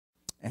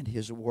and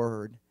His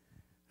Word.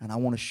 And I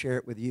want to share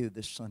it with you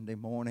this Sunday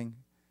morning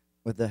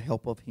with the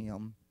help of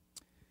Him.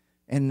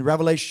 In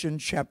Revelation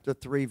chapter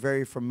 3,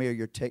 very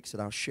familiar text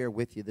that I'll share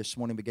with you this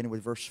morning, beginning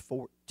with verse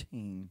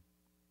 14.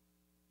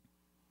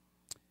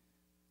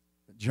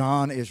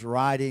 John is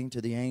writing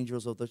to the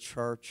angels of the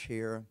church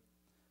here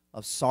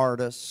of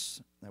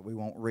Sardis that we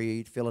won't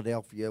read.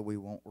 Philadelphia we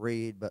won't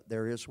read, but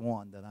there is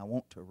one that I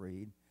want to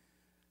read,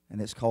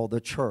 and it's called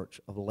the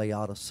church of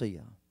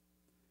Laodicea.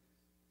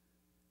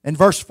 In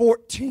verse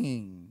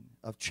 14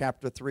 of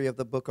chapter 3 of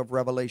the book of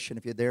Revelation,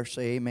 if you dare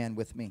say amen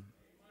with me.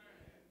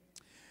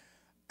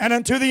 And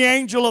unto the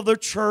angel of the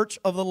church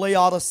of the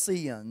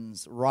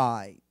Laodiceans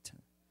write,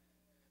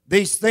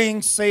 These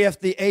things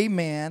saith the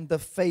Amen, the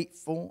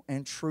faithful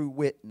and true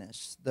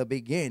witness, the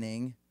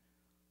beginning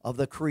of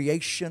the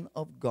creation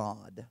of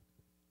God.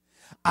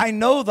 I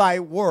know thy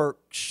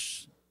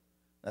works,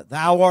 that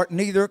thou art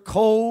neither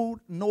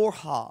cold nor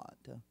hot.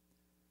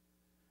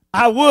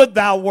 I would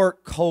thou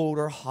wert cold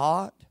or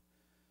hot.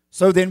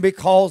 So then,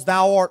 because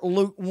thou art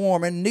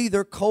lukewarm and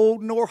neither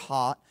cold nor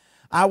hot,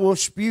 I will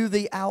spew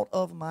thee out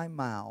of my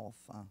mouth.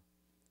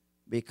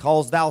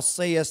 Because thou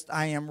sayest,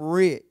 I am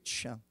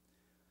rich,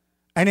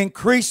 and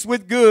increase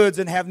with goods,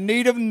 and have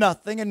need of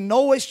nothing, and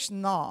knowest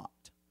not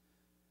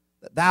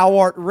that thou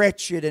art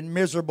wretched and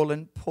miserable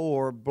and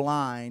poor,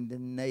 blind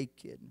and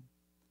naked.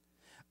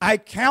 I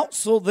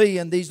counsel thee,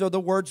 and these are the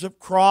words of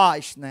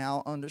Christ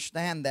now.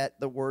 Understand that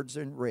the words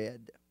in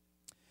red.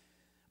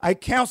 I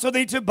counsel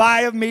thee to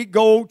buy of me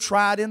gold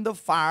tried in the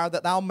fire,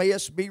 that thou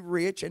mayest be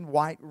rich, and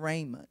white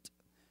raiment,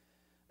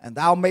 and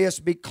thou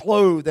mayest be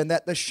clothed, and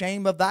that the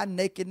shame of thy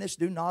nakedness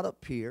do not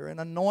appear, and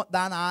anoint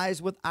thine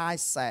eyes with eye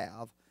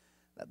salve,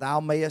 that thou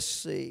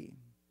mayest see.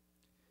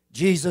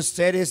 Jesus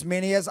said, As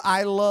many as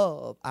I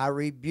love, I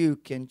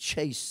rebuke and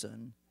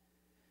chasten.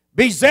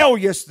 Be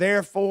zealous,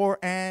 therefore,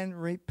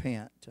 and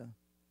repent.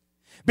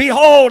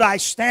 Behold, I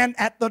stand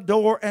at the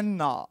door and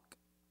knock.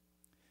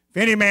 If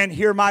any man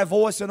hear my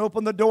voice and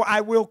open the door,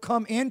 I will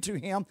come into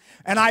him,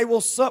 and I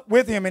will sup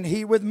with him, and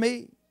he with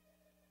me.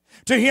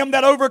 To him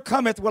that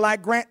overcometh will I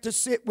grant to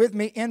sit with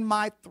me in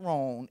my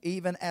throne,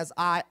 even as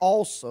I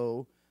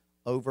also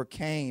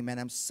overcame, and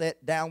am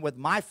set down with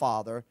my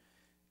Father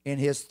in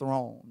His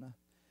throne.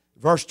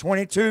 Verse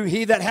 22,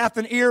 He that hath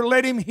an ear,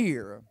 let him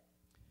hear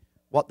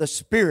what the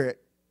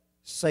Spirit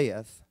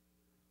saith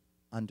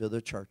unto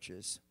the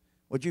churches.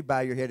 Would you bow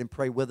your head and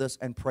pray with us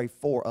and pray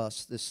for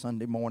us this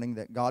Sunday morning,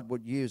 that God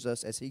would use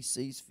us as He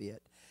sees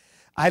fit.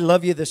 I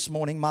love you this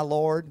morning, my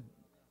Lord.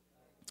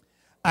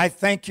 I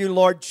thank you,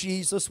 Lord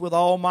Jesus, with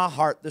all my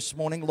heart this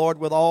morning, Lord,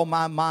 with all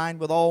my mind,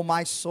 with all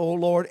my soul,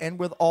 Lord, and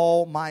with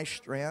all my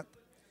strength.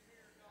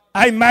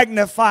 I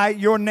magnify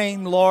your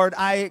name, Lord.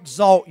 I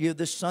exalt you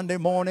this Sunday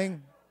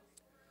morning,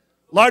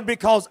 Lord,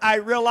 because I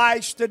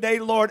realize today,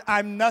 Lord,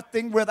 I'm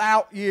nothing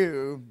without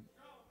you.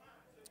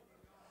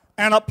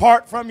 And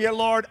apart from you,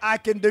 Lord, I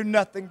can do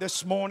nothing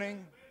this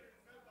morning.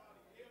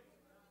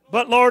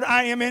 But, Lord,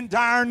 I am in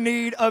dire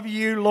need of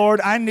you,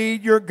 Lord. I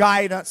need your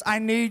guidance. I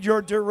need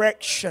your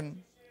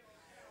direction.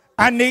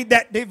 I need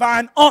that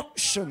divine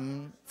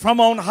unction from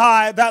on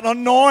high, that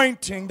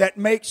anointing that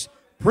makes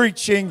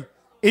preaching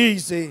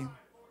easy.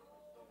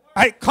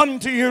 I come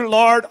to you,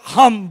 Lord,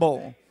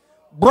 humble,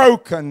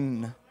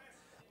 broken.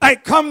 I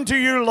come to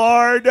you,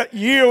 Lord,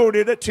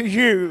 yielded to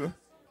you.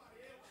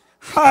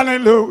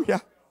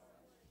 Hallelujah.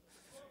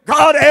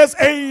 God, as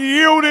a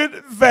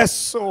yielded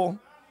vessel,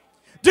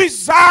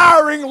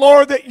 desiring,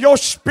 Lord, that your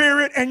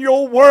Spirit and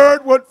your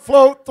word would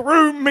flow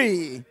through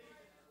me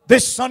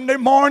this Sunday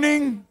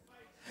morning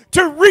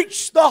to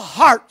reach the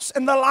hearts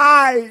and the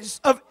lives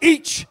of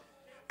each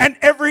and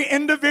every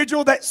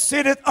individual that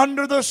sitteth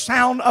under the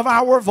sound of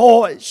our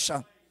voice.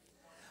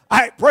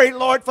 I pray,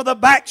 Lord, for the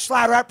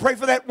backslider. I pray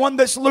for that one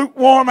that's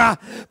lukewarm. I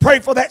pray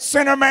for that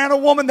sinner man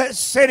or woman that's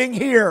sitting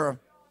here.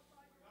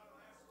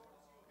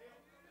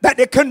 That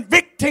the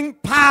convicting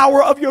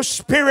power of your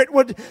Spirit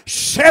would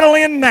settle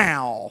in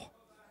now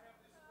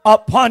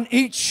upon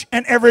each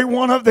and every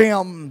one of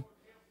them.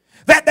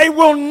 That they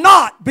will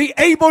not be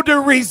able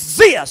to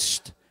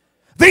resist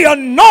the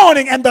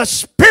anointing and the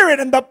Spirit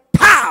and the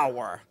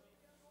power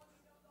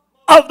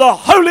of the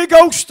Holy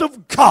Ghost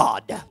of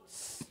God.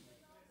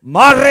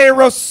 Mare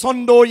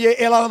Rosundoye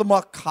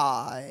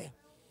Elamakai.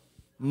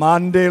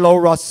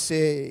 Mandelo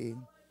Rase.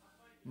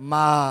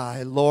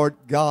 My Lord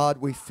God,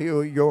 we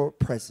feel your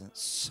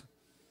presence.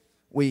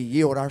 We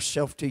yield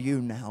ourselves to you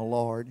now,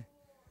 Lord.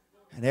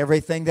 And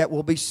everything that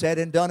will be said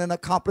and done and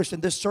accomplished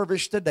in this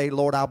service today,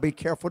 Lord, I'll be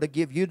careful to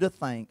give you the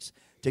thanks,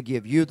 to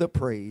give you the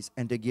praise,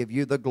 and to give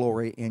you the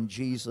glory in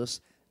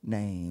Jesus'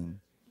 name.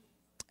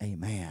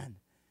 Amen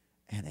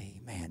and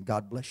amen.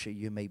 God bless you.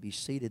 You may be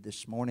seated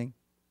this morning.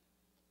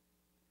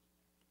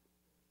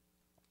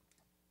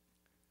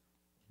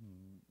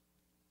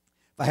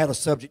 If I had a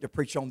subject to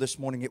preach on this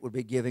morning, it would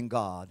be giving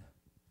God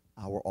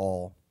our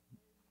all.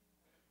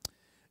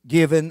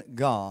 Giving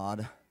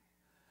God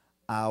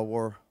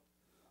our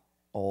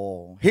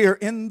all. Here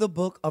in the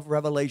book of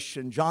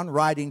Revelation, John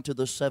writing to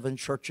the 7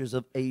 churches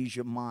of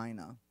Asia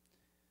Minor,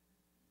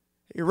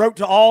 he He wrote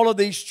to all of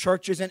these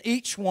churches, and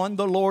each one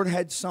the Lord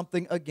had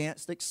something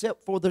against,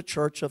 except for the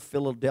church of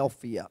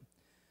Philadelphia,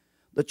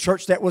 the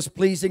church that was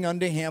pleasing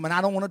unto him. And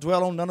I don't want to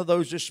dwell on none of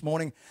those this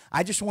morning.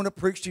 I just want to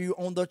preach to you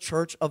on the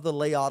church of the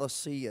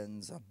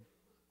Laodiceans.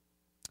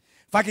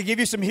 If I could give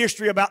you some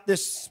history about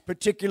this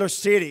particular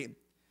city.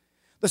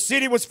 The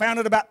city was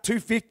founded about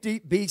 250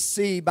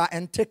 BC by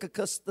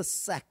Antiochus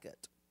II,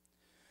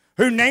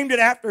 who named it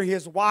after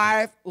his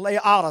wife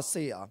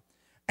Laodicea,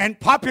 and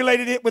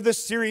populated it with the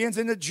Syrians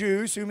and the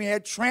Jews whom he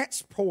had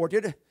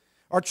transported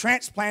or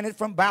transplanted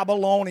from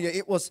Babylonia.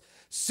 It was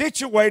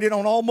situated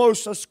on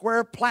almost a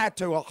square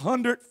plateau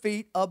 100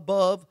 feet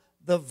above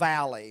the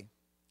valley,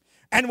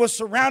 and was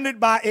surrounded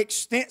by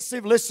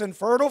extensive,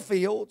 fertile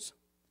fields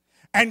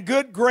and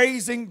good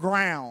grazing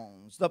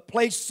grounds. The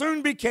place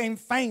soon became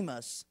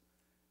famous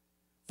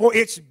for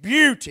its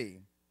beauty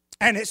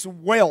and its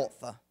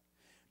wealth,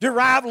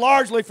 derived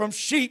largely from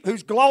sheep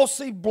whose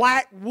glossy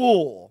black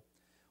wool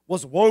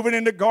was woven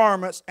into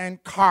garments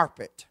and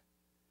carpet.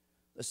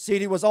 The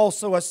city was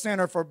also a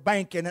center for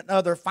banking and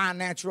other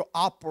financial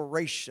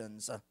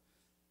operations,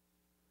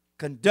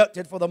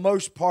 conducted for the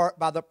most part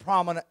by the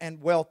prominent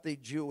and wealthy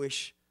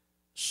Jewish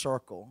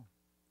circle.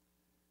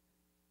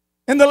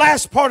 In the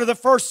last part of the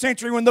first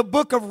century, when the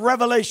book of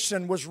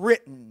Revelation was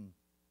written,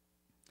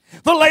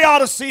 the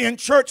Laodicean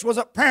church was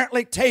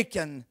apparently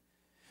taken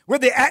with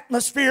the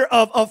atmosphere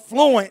of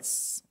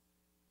affluence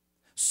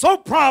so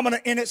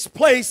prominent in its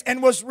place,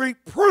 and was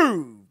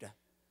reproved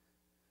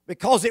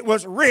because it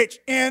was rich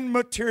in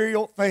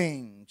material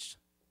things,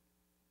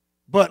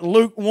 but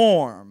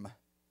lukewarm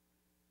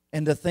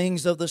in the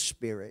things of the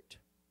Spirit.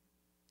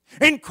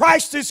 In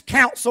Christ's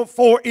counsel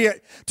for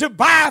it to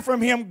buy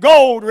from him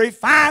gold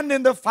refined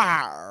in the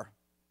fire,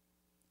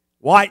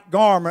 white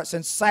garments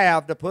and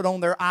salve to put on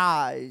their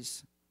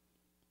eyes.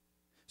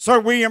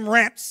 Sir William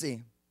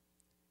Ramsay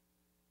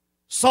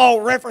saw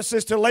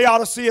references to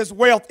Laodicea's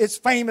wealth, its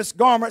famous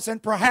garments,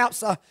 and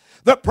perhaps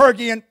the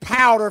Persian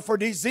powder for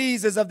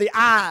diseases of the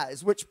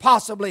eyes, which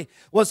possibly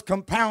was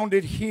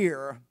compounded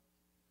here.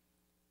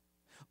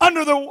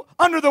 Under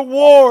the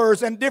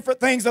wars and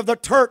different things of the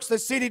Turks, the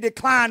city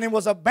declined and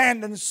was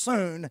abandoned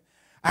soon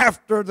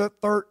after the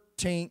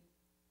 13th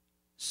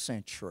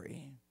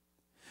century.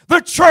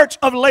 The church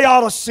of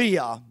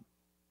Laodicea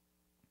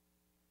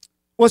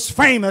was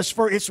famous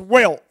for its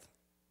wealth,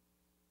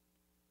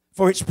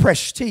 for its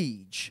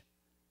prestige,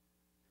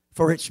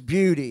 for its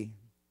beauty.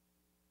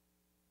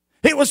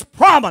 It was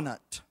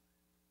prominent.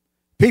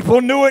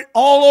 People knew it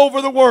all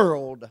over the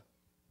world.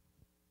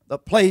 The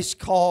place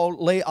called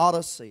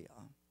Laodicea.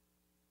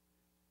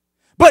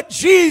 But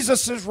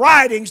Jesus'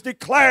 writings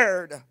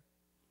declared,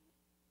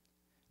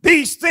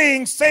 "These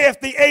things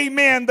saith the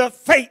Amen, the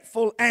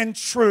faithful and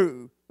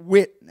true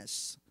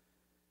witness,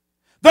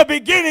 the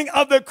beginning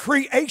of the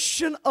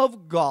creation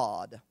of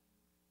God.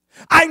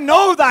 I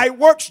know thy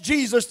works,"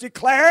 Jesus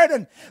declared,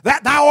 "and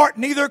that thou art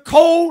neither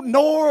cold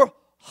nor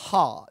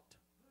hot.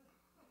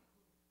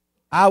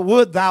 I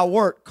would thou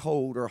wert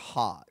cold or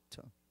hot.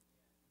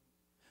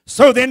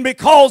 So then,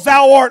 because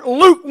thou art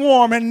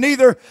lukewarm and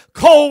neither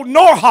cold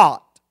nor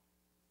hot,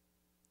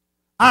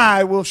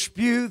 I will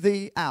spew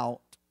thee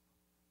out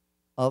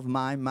of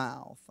my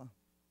mouth."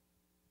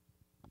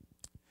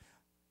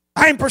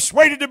 I am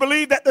persuaded to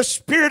believe that the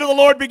Spirit of the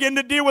Lord began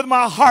to deal with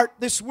my heart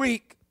this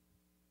week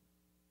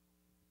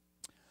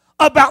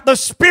about the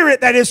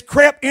spirit that has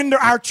crept into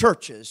our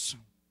churches.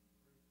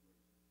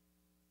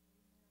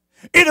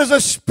 It is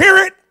a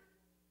spirit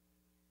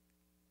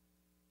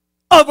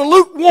of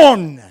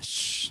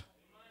lukewarmness,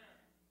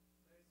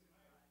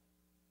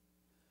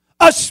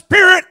 a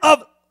spirit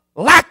of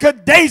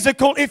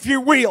lackadaisical, if you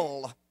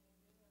will,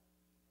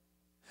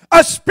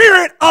 a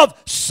spirit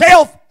of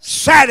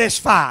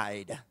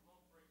self-satisfied.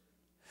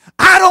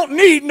 I don't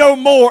need no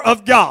more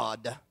of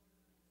God.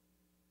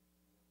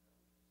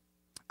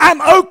 I'm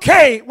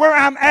okay where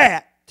I'm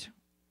at.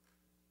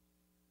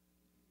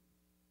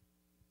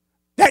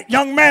 That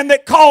young man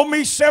that called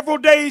me several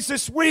days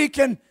this week,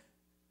 and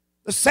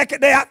the second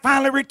day I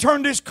finally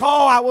returned his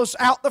call. I was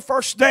out the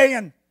first day,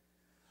 and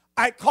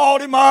I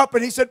called him up,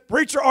 and he said,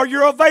 "Preacher, are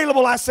you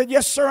available?" I said,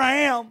 "Yes, sir, I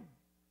am."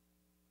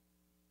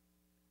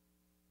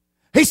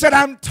 He said,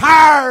 "I'm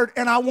tired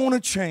and I want to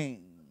change."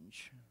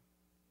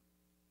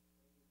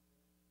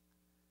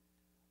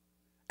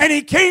 And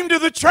he came to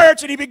the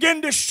church and he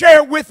began to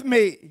share with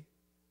me,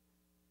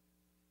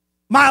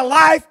 "My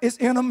life is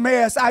in a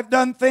mess. I've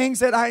done things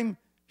that I'm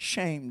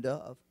ashamed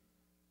of.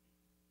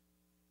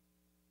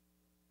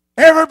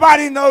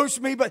 Everybody knows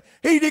me," but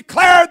he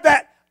declared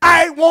that,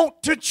 "I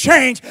want to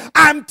change.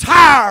 I'm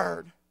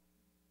tired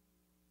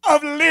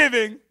of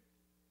living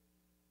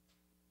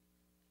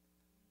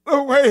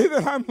the way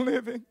that I'm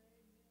living.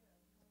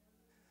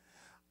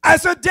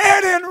 It's a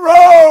dead-end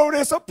road.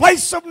 It's a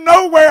place of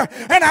nowhere.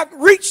 And I've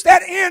reached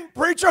that end,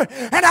 preacher."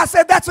 And I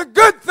said, "That's a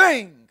good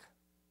thing.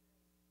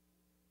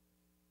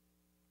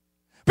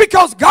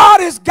 Because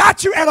God has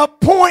got you at a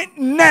point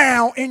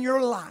now in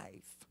your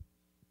life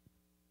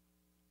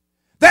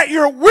that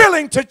you're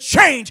willing to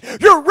change.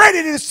 You're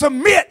ready to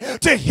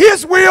submit to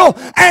His will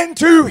and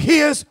to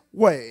His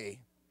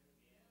way.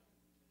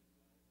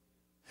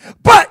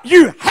 But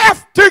you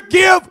have to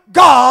give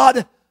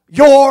God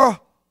your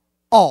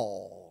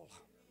all.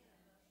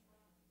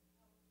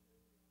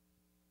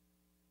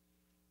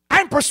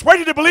 I'm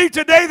persuaded to believe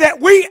today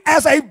that we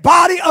as a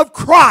body of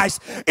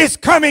Christ is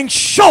coming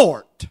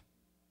short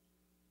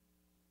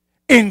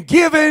in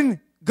giving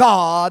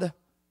God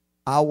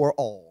our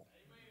all.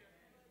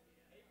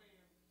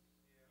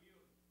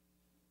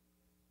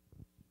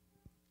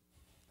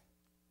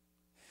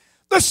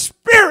 The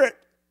spirit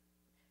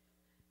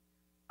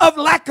of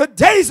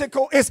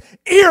lackadaisical is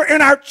here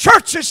in our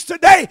churches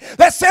today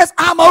that says,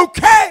 I'm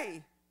okay.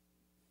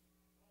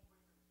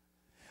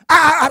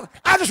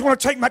 I just want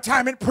to take my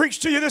time and preach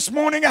to you this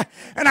morning.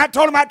 And I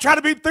told him I'd try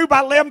to be through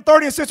by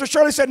 11:30. And Sister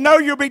Shirley said, no,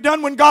 you'll be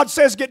done when God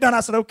says get done. I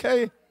said,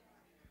 okay.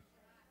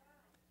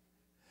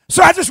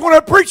 So I just want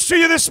to preach to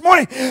you this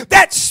morning.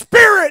 That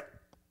spirit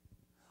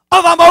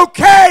of I'm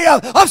okay,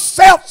 of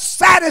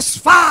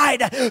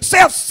self-satisfied,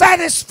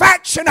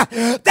 self-satisfaction.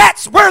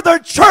 That's where the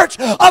church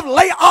of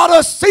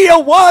Laodicea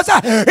was.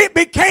 It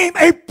became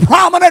a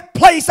prominent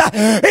place.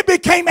 It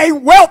became a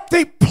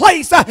wealthy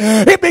place.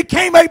 It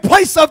became a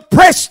place of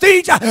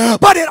prestige.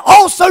 But it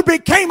also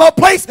became a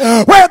place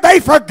where they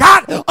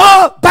forgot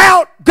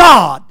about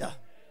God.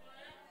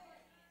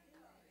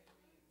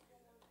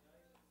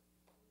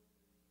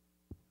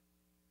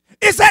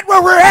 Is that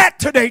where we're at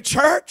today,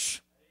 church?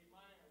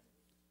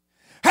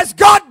 Has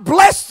God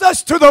blessed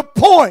us to the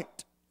point?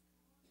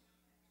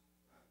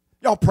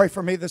 Y'all pray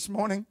for me this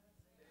morning.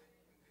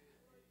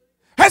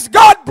 Has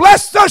God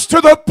blessed us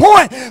to the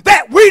point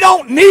that we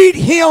don't need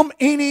Him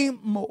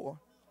anymore?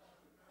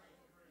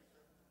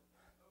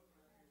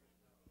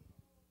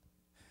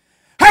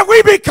 Have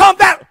we become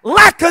that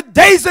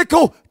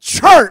lackadaisical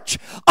church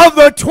of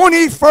the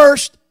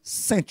 21st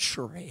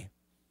century?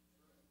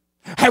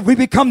 Have we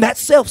become that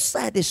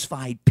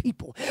self-satisfied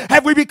people?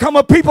 Have we become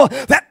a people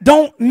that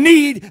don't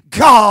need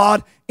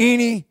God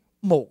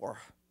anymore?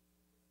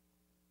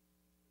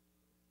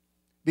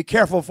 Be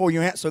careful before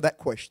you answer that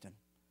question.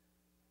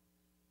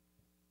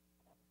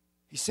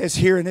 He says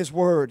here in His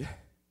Word,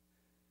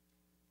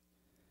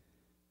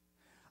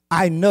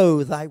 I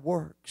know thy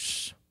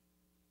works,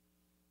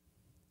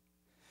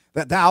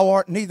 that thou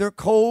art neither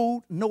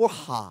cold nor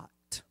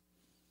hot.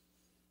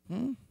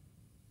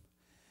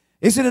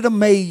 Isn't it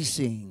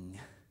amazing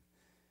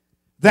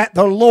that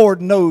the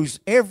Lord knows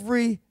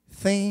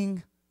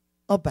everything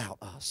about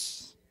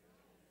us?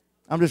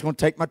 I'm just going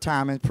to take my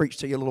time and preach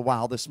to you a little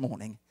while this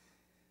morning.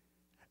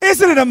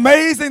 Isn't it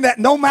amazing that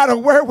no matter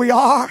where we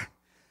are,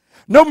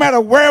 no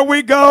matter where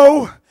we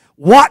go,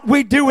 what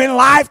we do in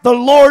life, the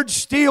Lord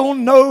still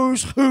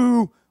knows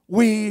who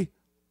we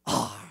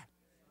are.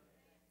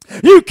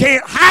 You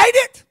can't hide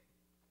it.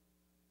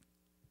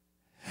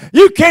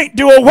 You can't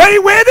do away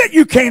with it.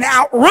 You can't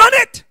outrun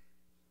it.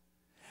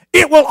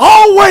 It will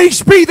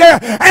always be there,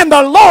 and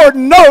the Lord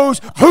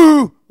knows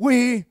who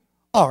we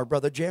are,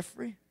 Brother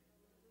Jeffrey.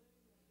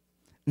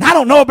 And I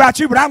don't know about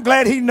you, but I'm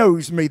glad He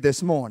knows me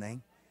this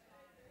morning.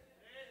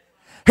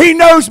 He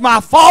knows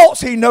my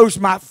faults. He knows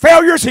my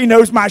failures. He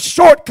knows my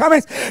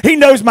shortcomings. He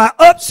knows my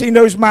ups. He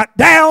knows my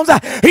downs.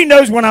 He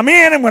knows when I'm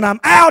in and when I'm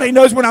out. He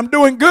knows when I'm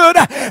doing good.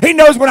 He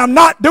knows when I'm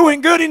not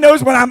doing good. He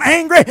knows when I'm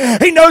angry.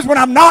 He knows when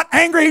I'm not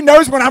angry. He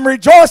knows when I'm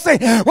rejoicing,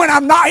 when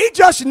I'm not. He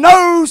just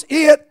knows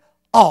it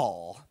all.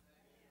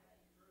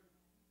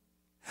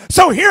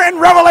 So here in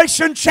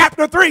Revelation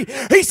chapter 3,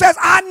 He says,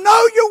 I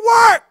know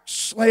your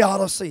works,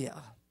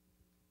 Laodicea.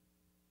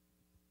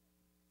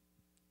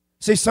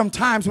 See,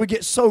 sometimes we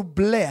get so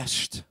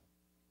blessed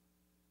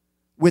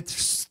with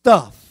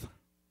stuff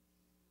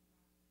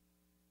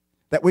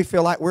that we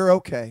feel like we're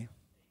okay.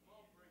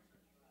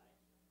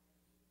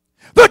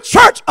 The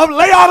church of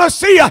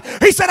Laodicea,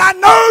 He said, I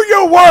know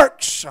your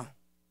works.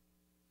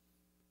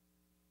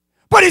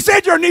 But He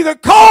said, you're neither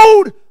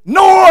cold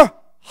nor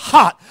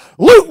hot.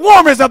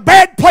 Lukewarm is a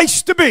bad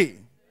place to be.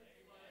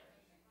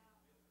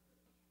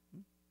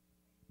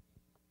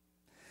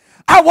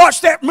 I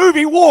watched that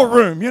movie War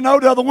Room, the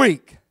other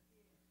week.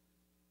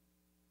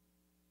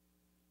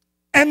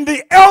 And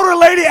the elder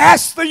lady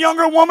asked the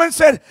younger woman,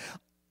 said,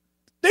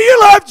 do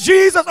you love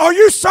Jesus? Are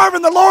you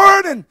serving the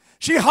Lord? And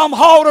she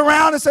hum-hawed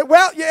around and said,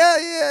 well,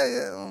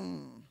 yeah.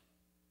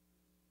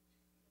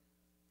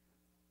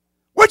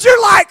 Would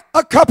you like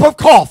a cup of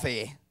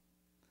coffee?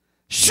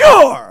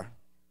 Sure.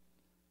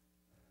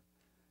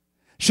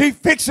 She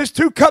fixes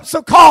 2 cups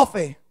of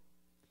coffee,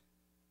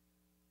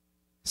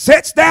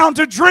 sits down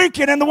to drink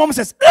it, and the woman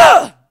says,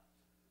 ugh,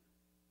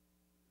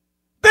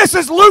 this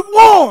is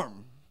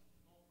lukewarm.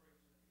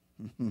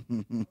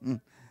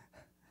 And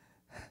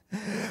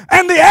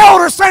the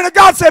elder saint of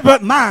God said,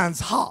 but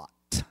mine's hot.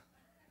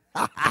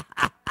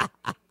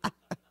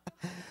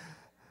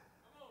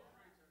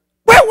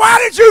 Well, why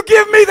did you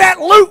give me that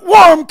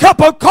lukewarm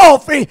cup of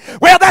coffee?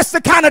 Well, that's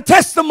the kind of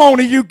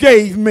testimony you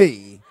gave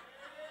me.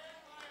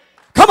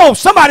 Come on,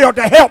 somebody ought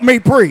to help me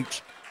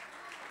preach.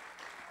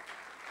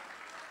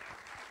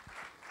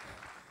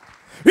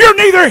 You're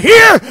neither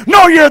here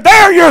nor you're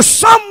there. You're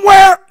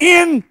somewhere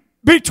in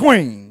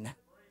between.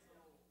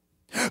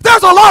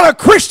 There's a lot of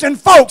Christian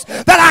folks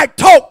that I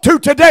talk to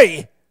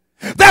today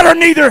that are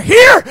neither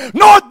here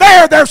nor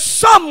there. They're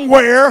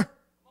somewhere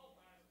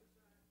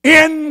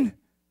in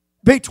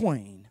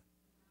between.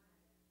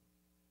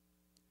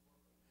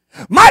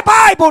 My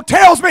Bible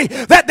tells me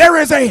that there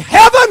is a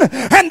heaven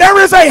and there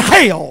is a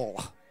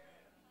hell.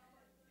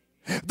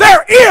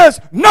 There is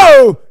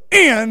no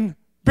in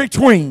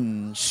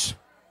betweens.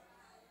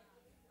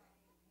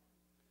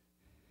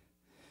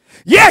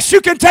 Yes, you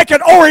can take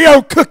an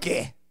Oreo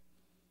cookie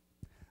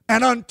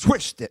and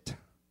untwist it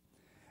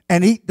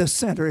and eat the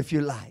center if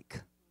you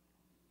like.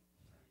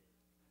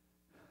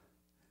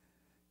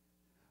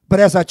 But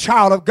as a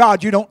child of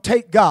God, you don't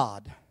take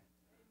God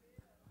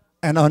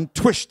and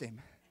untwist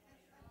Him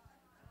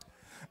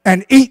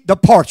and eat the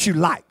parts you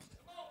like.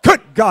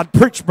 Good God,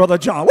 preach, Brother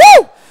John.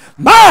 Woo!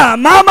 My.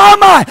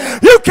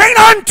 You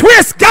can't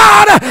untwist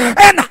God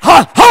and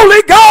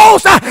Holy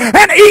Ghost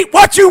and eat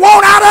what you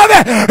want out of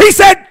it. He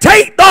said,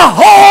 take the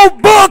whole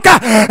book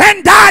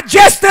and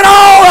digest it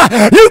all.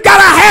 You got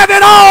to have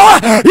it all.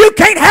 You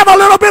can't have a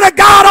little bit of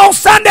God on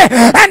Sunday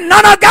and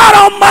none of God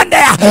on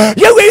Monday.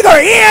 You either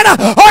in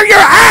or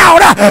you're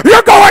out.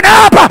 You're going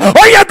up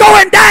or you're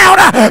going down.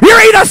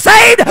 You're either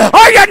saved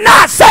or you're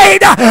not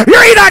saved.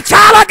 You're either a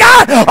child of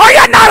God or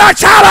you're not a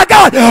child of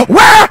God.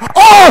 Where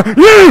are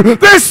you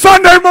this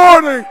Sunday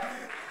morning?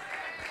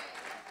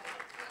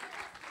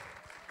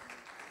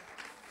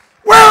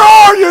 Where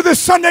are you this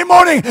Sunday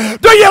morning?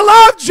 Do you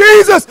love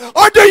Jesus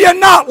or do you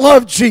not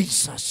love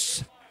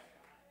Jesus?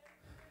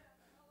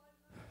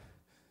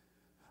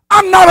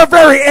 I'm not a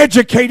very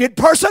educated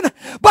person,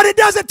 but it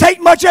doesn't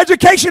take much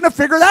education to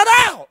figure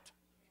that out.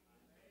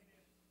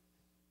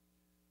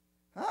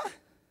 Huh?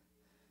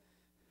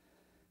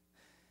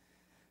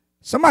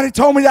 Somebody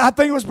told me, I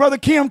think it was Brother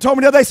Kim told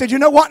me the other day, they said, you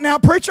know what now,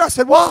 preacher? I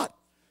said, what?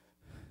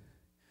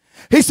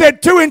 He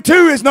said 2 and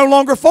 2 is no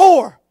longer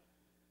 4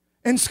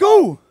 in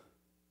school.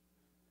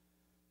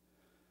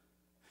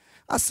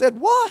 I said,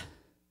 what?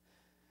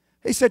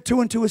 He said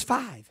 2 and 2 is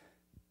 5.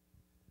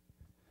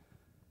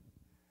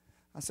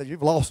 I said,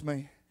 you've lost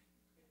me.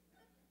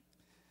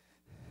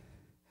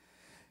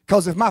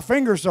 Because if my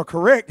fingers are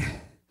correct,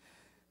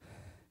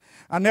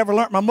 I never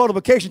learned my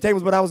multiplication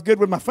tables, but I was good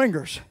with my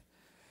fingers.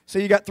 So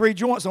you got 3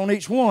 joints on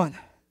each one.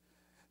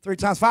 3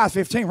 times 5 is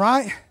 15,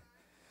 right?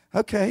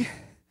 Okay.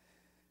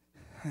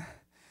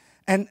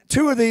 And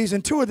 2 of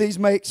these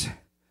makes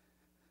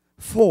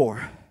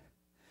 4.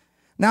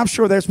 Now I'm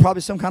sure there's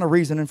probably some kind of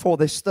reasoning for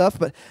this stuff,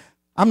 but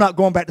I'm not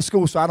going back to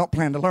school, so I don't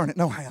plan to learn it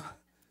no how.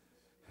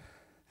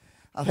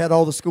 I've had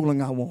all the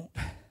schooling I want.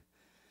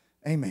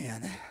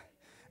 Amen.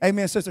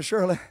 Amen, Sister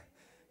Shirley.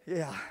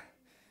 Yeah.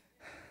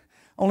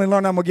 Only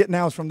learn I'm going to get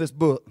now is from this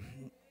book.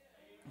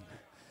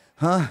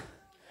 Huh?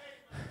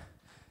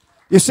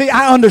 You see,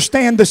 I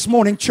understand this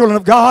morning, children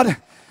of God,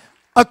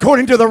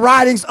 according to the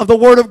writings of the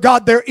Word of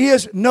God, there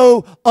is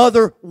no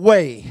other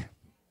way.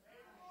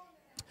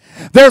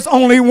 There's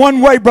only one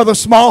way, Brother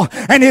Small,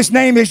 and His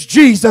name is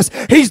Jesus.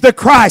 He's the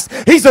Christ.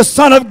 He's the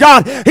Son of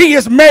God. He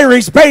is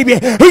Mary's baby.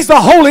 He's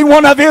the Holy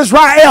One of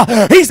Israel.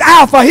 He's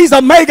Alpha. He's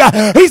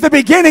Omega. He's the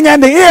beginning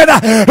and the end.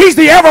 He's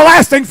the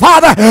everlasting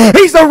Father.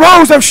 He's the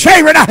Rose of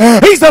Sharon.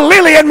 He's the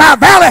lily in my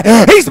valley.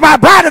 He's my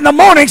bright in the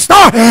morning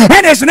star,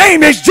 and His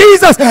name is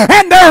Jesus,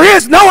 and there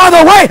is no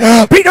other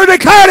way. Peter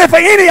declared, if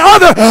any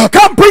other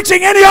come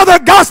preaching any other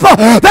gospel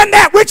than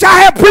that which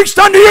I have preached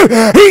unto you,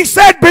 he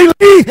said, believe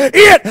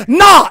it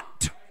not.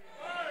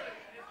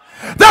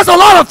 There's a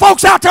lot of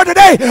folks out there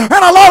today and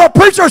a lot of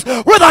preachers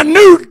with a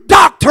new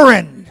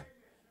doctrine.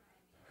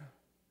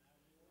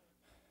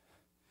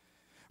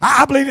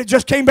 I believe it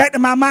just came back to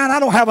my mind. I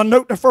don't have a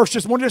note to first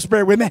this morning. Just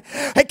bear with me.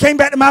 It came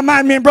back to my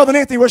mind. Me and Brother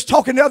Anthony was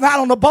talking the other night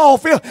on the ball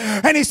field,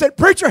 and he said,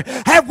 preacher,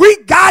 have we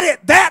got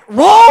it that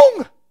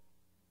wrong?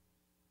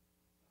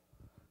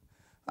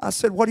 I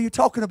said, what are you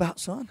talking about,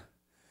 son?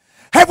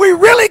 Have we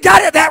really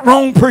got it that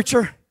wrong,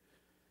 preacher?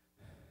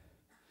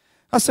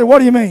 I said, what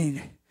do you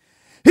mean?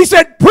 He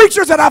said,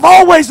 preachers that I've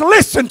always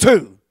listened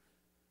to,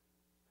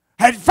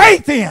 had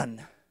faith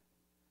in,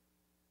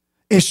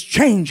 is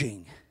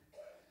changing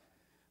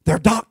their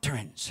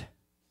doctrines.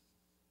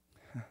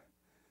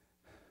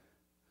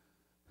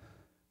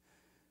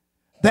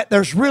 That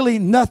there's really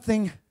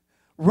nothing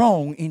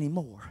wrong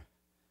anymore.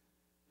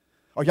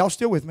 Are y'all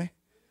still with me?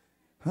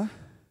 Huh?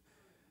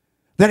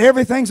 That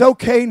everything's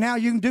okay now.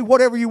 You can do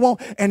whatever you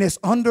want, and it's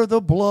under the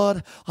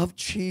blood of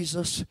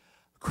Jesus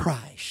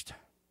Christ.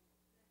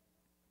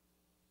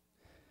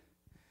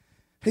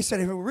 He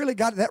said, have we really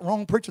got that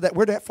wrong, preacher, that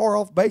we're that far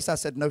off base? I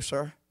said, no,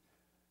 sir.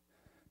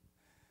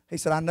 He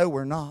said, I know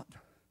we're not.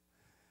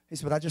 He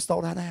said, but I just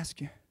thought I'd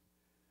ask you.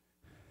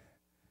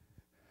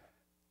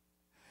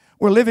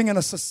 We're living in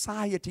a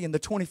society in the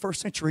 21st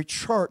century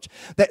church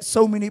that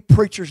so many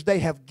preachers, they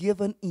have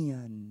given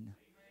in.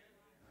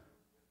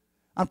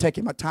 I'm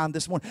taking my time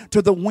this morning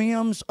to the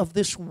whims of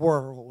this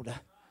world.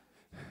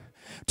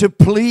 to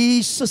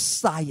please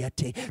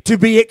society, to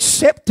be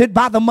accepted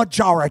by the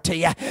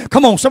majority.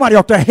 Come on, somebody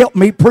ought to help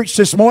me preach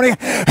this morning.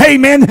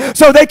 Amen.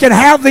 So they can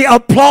have the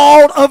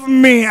applause of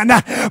men.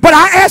 But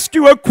I ask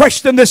you a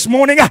question this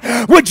morning.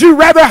 Would you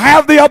rather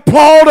have the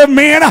applause of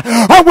men,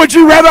 or would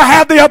you rather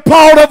have the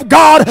applause of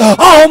God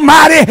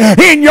Almighty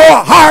in your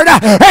heart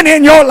and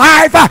in your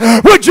life?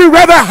 Would you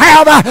rather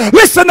have,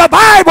 listen, the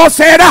Bible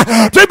said,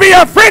 to be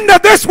a friend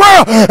of this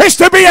world is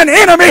to be an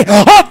enemy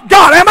of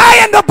God. Am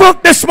I in the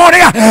book this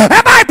morning?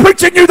 Am I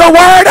preaching you the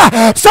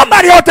word?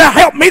 Somebody ought to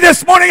help me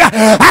this morning.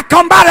 I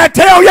come by to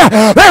tell you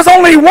there's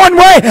only one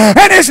way,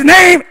 and his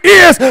name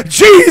is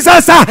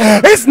Jesus.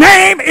 His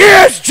name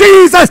is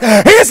Jesus.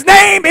 His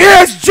name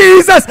is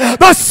Jesus,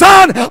 the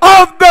Son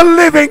of the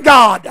living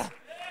God.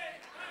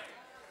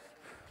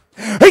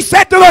 He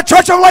said to the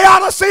church of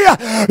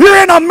Laodicea,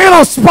 you're in a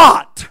middle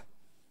spot.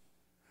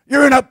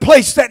 You're in a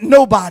place that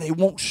nobody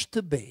wants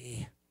to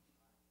be.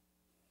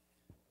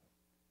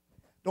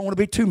 Don't want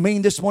to be too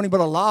mean this morning, but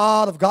a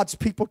lot of God's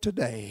people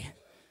today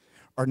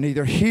are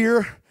neither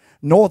here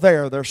nor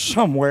there. They're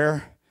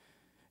somewhere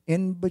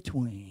in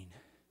between.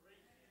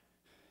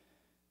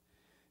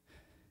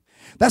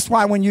 That's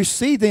why when you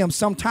see them,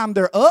 sometimes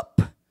they're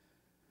up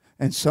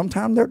and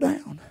sometimes they're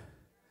down.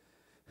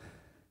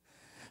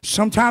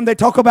 Sometimes they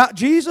talk about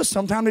Jesus,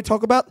 sometimes they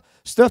talk about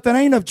stuff that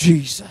ain't of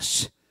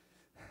Jesus.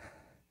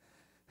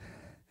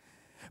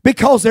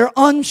 Because they're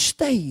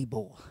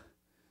unstable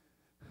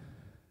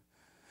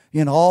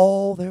in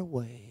all their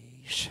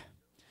ways.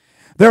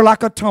 They're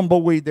like a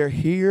tumbleweed. They're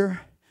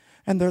here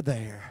and they're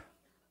there.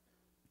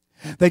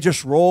 They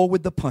just roll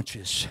with the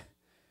punches.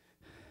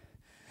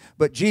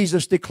 But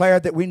Jesus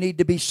declared that we need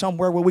to be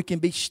somewhere where we can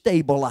be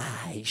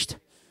stabilized,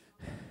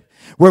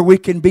 where we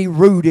can be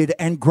rooted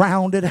and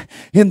grounded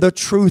in the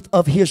truth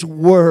of His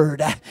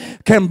Word.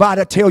 Come by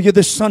to tell you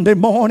this Sunday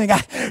morning,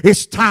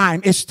 it's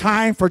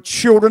time for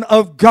children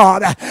of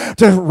God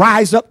to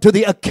rise up to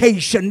the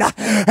occasion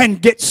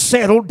and get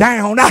settled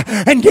down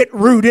and get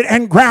rooted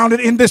and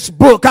grounded in this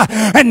book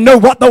and know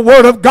what the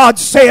Word of God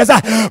says.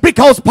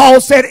 Because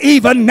Paul said,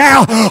 even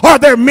now are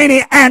there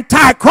many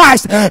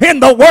antichrists in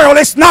the world.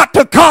 It's not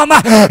to come,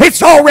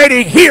 it's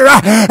already here,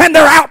 and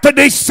they're out to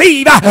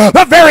deceive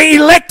the very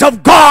elect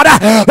of God.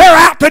 They're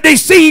out to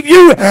deceive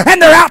you,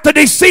 and they're out to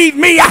deceive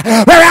me.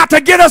 They're out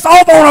to get us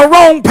off on a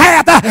wrong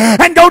path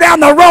and go down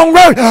the wrong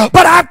road.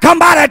 But I've come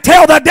by to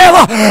tell the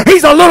devil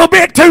he's a little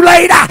bit too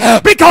late,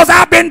 because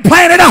I've been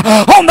planted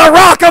on the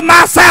rock of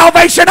my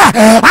salvation.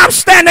 I'm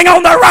standing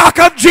on the rock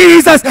of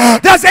Jesus.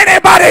 Does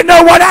anybody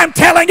know what I'm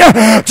telling you?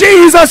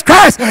 Jesus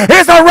Christ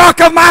is the rock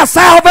of my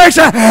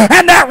salvation,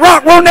 and that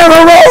rock will never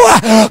roll.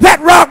 That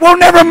rock will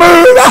never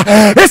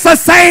move. It's the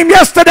same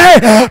yesterday,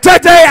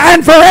 today, and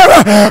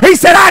forever. He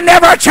said, I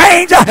never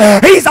change.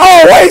 He's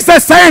always the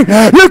same.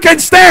 You can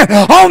stand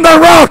on the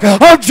rock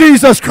of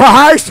Jesus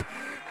Christ.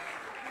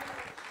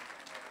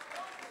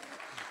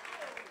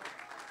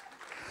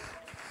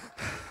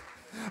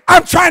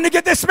 I'm trying to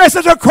get this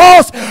message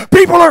across.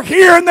 People are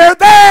here and they're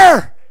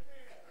there.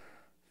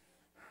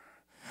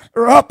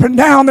 They're up and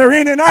down. They're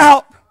in and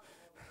out.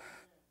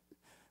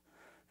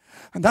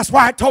 And that's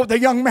why I told the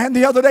young man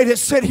the other day to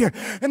sit here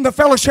in the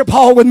fellowship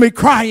hall with me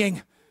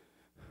crying.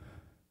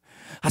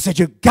 I said,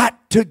 you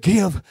got to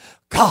give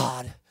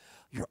God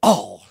your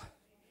all.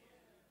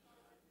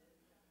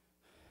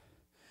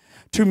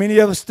 Too many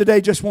of us today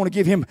just want to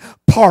give Him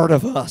part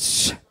of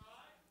us.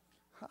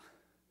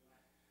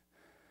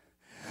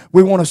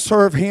 We want to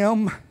serve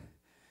Him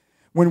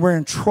when we're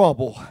in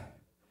trouble.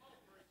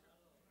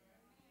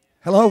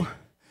 Hello?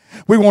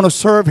 We want to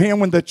serve Him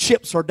when the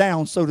chips are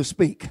down, so to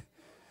speak.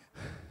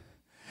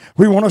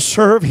 We want to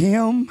serve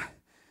Him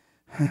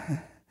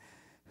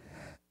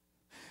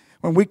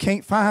when we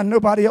can't find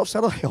nobody else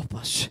that'll help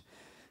us.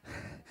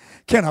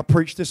 Can I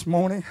preach this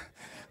morning?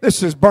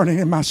 This is burning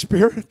in my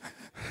spirit.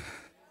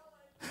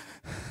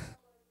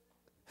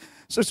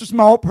 Sister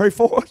Small, pray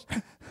for us.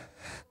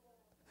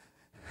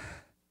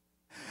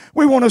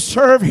 We want to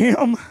serve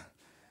Him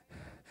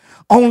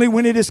only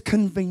when it is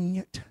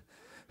convenient.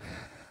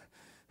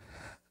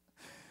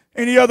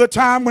 Any other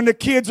time when the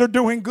kids are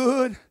doing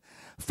good,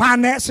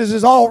 finances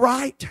is all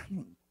right,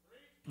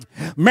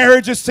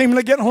 marriages seem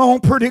to get along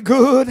pretty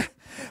good,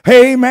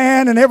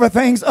 amen, and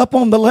everything's up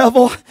on the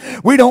level.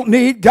 We don't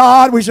need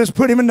God. We just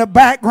put Him in the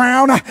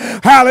background.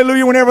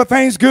 Hallelujah. When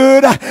everything's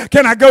good.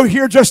 Can I go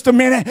here just a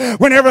minute?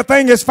 When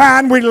everything is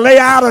fine, we lay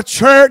out of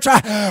church.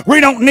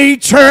 We don't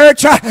need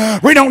church.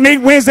 We don't need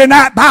Wednesday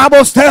night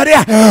Bible study.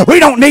 We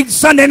don't need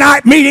Sunday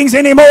night meetings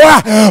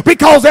anymore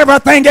because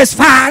everything is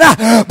fine.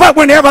 But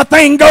when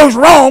everything goes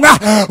wrong,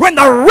 when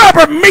the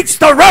rubber meets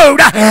the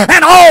road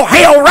and all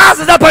hell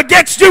rises up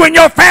against you and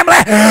your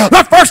family,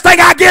 the first thing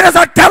I get is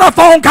a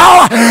telephone call.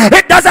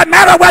 It doesn't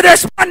matter whether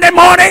it's Monday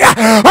morning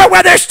or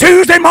whether it's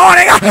Tuesday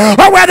morning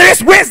or whether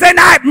it's Wednesday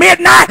night,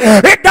 midnight.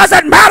 It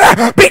doesn't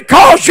matter,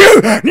 because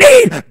you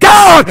need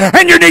God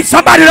and you need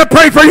somebody to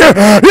pray for you.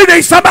 You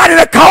need somebody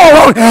to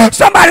call on,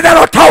 somebody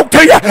that'll talk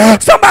to you,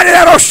 somebody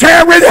that'll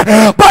share with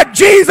you. But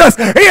Jesus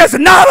is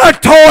not a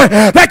toy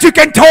that you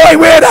can toy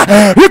with.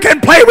 You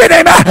can play with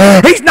him.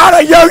 He's not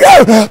a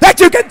yo-yo that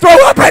you can throw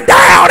up and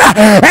down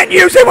and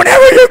use it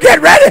whenever you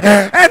get ready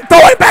and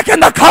throw it back in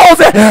the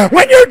closet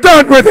when you're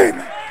done with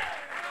him.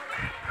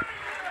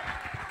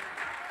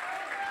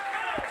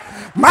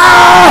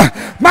 My.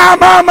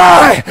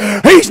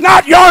 He's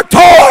not your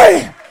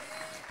toy.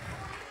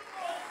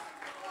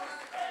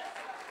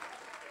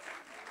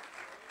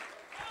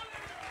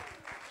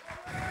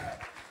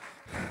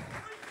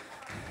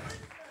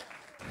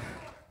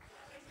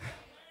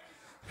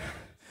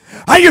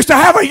 I used to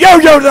have a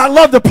yo-yo that I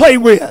loved to play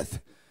with.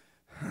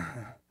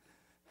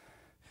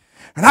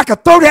 And I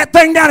could throw that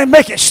thing down and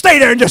make it stay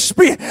there and just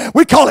spin.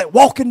 We call it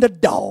walking the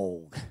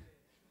dog.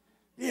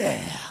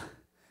 Yeah.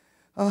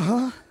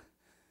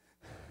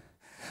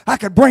 I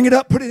could bring it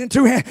up, put it in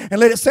two hands, and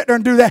let it sit there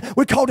and do that.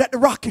 We called that the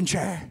rocking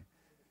chair.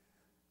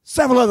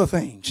 Several other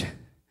things.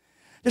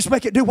 Just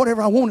make it do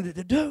whatever I wanted it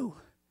to do.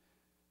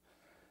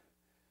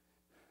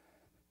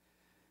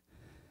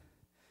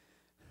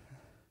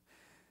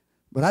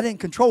 But I didn't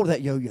control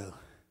that yo-yo.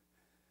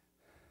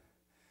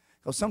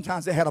 Because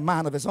sometimes it had a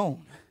mind of its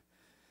own.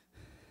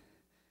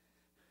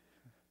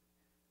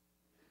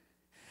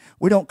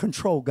 We don't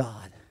control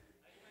God.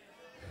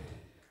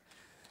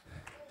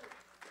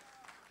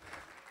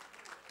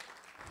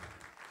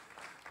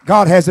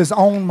 God has his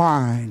own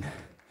mind,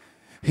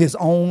 his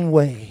own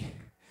way.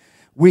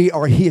 We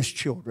are his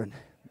children.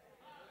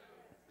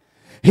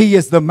 He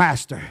is the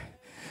master.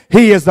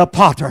 He is the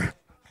potter.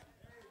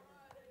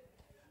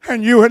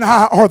 And you and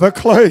I are the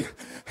clay.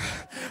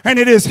 And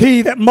it is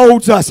he that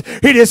molds us.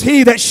 It is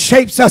he that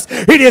shapes us.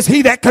 It is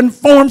he that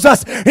conforms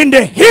us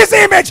into his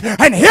image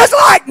and his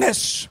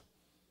likeness.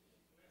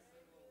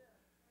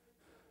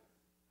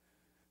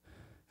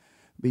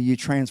 Be ye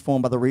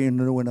transformed by the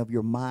renewing of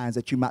your minds,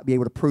 that you might be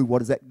able to prove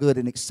what is that good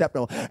and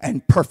acceptable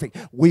and perfect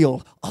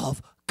will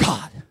of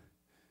God.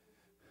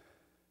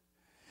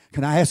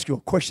 Can I ask you a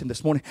question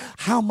this morning?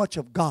 How much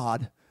of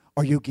God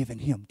are you giving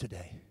him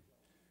today?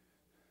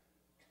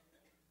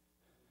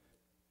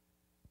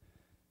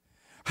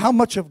 How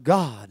much of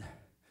God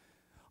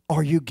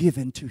are you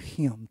giving to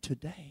him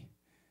today?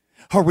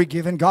 Are we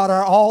giving God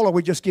our all, or are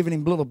we just giving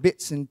him little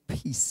bits and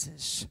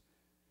pieces?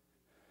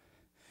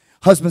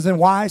 Husbands and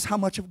wives, how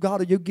much of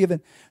God are you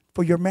giving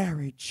for your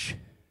marriage?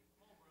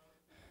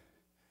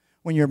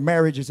 When your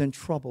marriage is in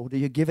trouble, do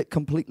you give it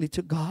completely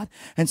to God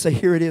and say,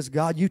 here it is,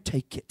 God, you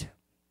take it?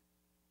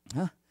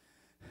 Huh?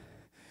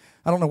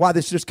 I don't know why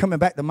this is just coming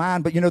back to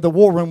mind, but you know, the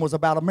war room was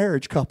about a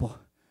marriage couple.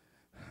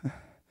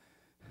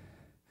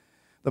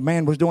 The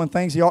man was doing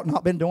things he ought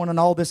not been doing and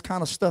all this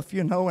kind of stuff,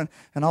 you know,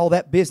 and all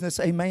that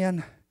business,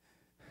 amen.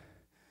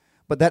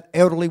 But that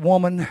elderly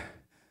woman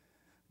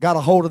got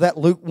a hold of that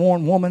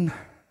lukewarm woman,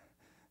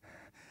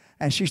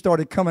 and she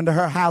started coming to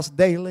her house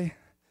daily.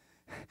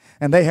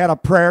 And they had a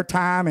prayer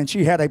time, and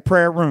she had a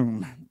prayer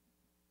room.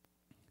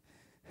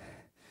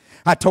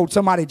 I told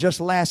somebody just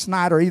last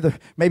night, or either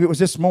maybe it was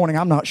this morning,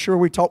 I'm not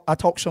sure. I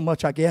talk so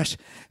much, I guess.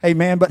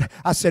 Amen. But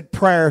I said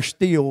prayer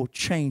still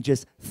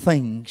changes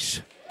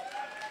things.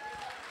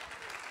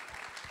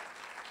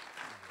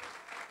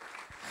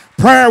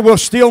 Prayer will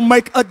still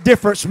make a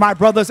difference, my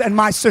brothers and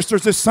my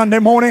sisters, this Sunday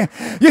morning.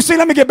 You see,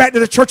 let me get back to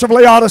the church of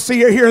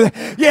Laodicea here.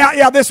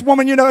 Yeah, this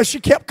woman, you know, she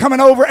kept coming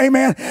over,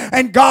 amen.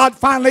 And God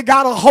finally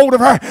got a hold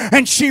of her,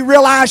 and she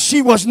realized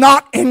she was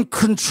not in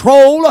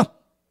control.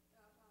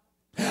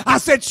 I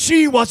said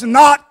she was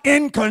not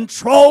in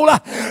control.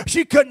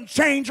 She couldn't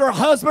change her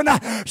husband.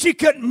 She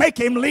couldn't make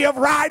him live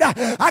right.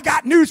 I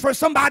got news for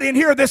somebody in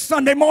here this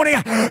Sunday morning.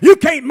 You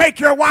can't make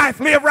your wife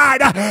live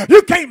right.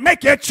 You can't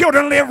make your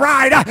children live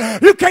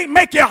right. You can't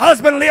make your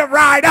husband live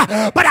right.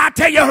 But I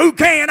tell you who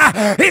can.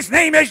 His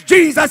name is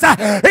Jesus.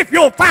 If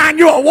you'll find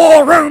you a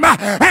war room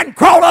and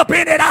crawl up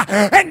in it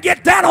and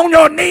get down on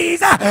your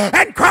knees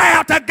and cry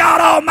out to God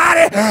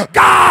Almighty,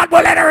 God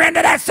will enter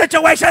into that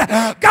situation.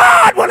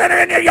 God will enter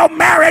into your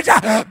marriage.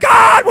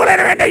 God will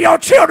enter into your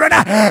children,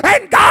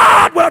 and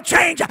God will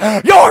change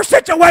your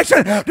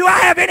situation. Do I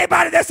have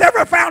anybody that's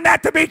ever found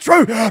that to be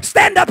true?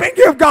 Stand up and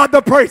give God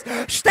the praise.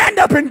 Stand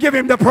up and give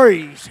him the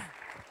praise.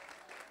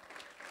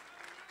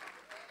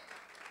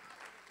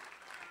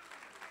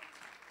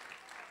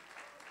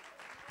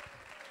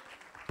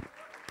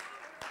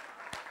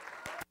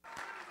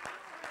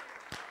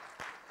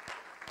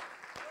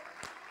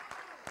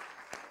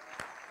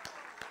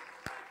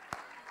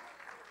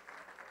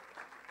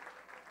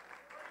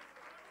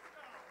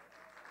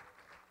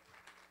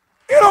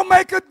 It'll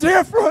make a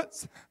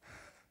difference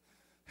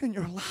in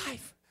your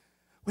life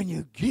when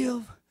you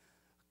give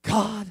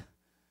God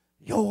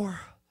your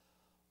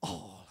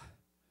all.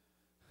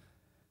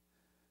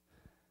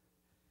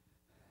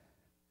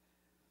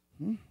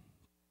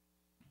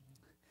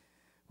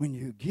 When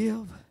you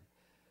give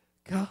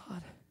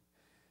God,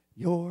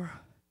 your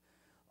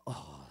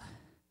all.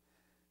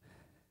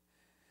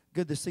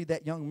 Good to see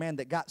that young man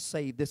that got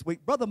saved this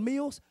week. Brother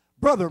Mills,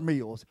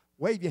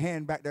 wave your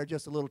hand back there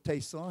just a little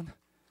taste, son.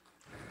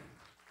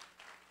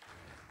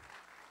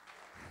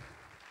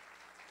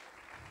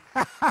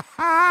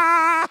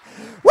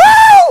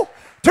 Woo!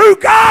 To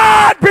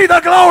God be the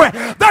glory.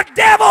 The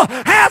devil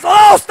has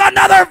lost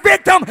another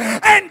victim,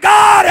 and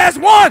God has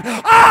won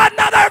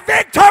another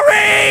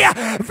victory.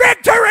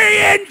 Victory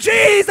in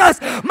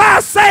Jesus, my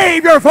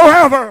Savior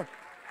forever.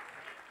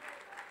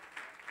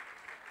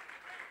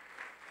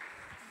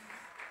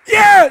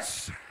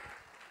 Yes.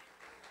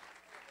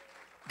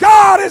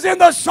 God is in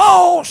the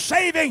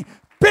soul-saving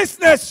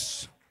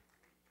business.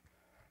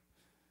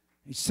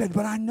 He said,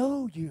 but I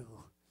know you.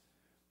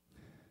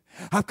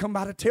 I've come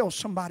by to tell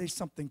somebody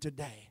something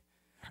today.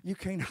 You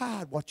can't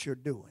hide what you're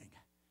doing.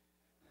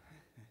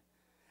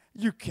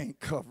 You can't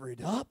cover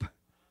it up.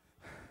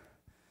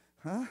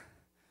 Huh?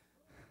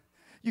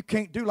 You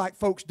can't do like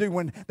folks do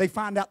when they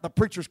find out the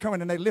preacher's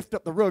coming and they lift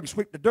up the rug and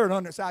sweep the dirt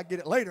under it so I get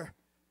it later.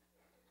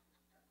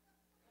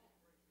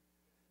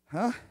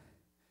 Huh?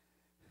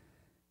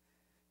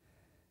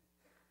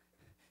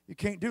 You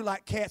can't do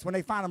like cats when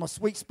they find them a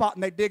sweet spot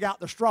and they dig out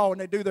the straw and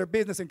they do their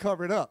business and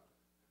cover it up.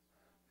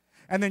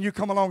 And then you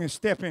come along and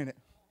step in it.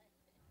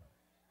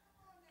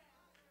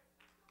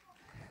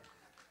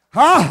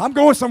 Huh? I'm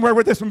going somewhere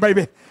with this one,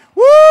 baby.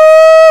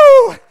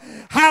 Woo!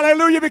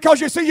 Hallelujah. Because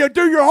you see, you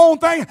do your own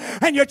thing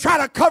and you try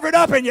to cover it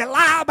up and you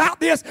lie about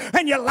this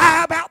and you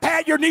lie about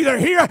that. You're neither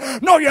here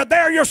nor you're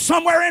there. You're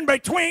somewhere in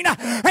between.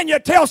 And you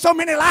tell so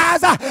many lies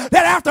that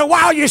after a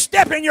while you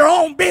step in your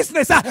own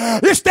business.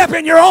 You step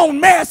in your own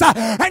mess.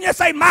 And you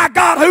say, my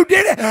God, who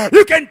did it?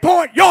 You can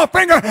point your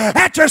finger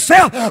at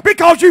yourself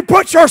because you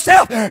put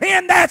yourself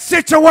in that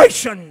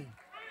situation.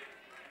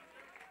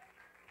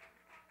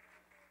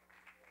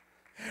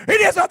 It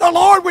is of the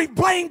Lord we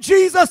blame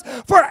Jesus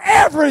for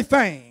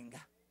everything.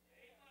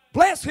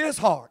 Bless his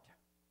heart.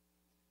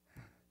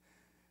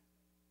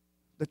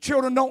 The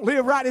children don't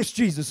live right, it's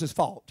Jesus'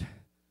 fault.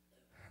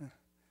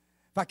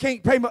 If I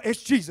can't pay,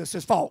 it's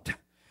Jesus' fault.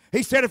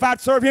 He said if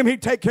I'd serve him,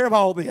 he'd take care of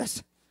all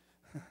this.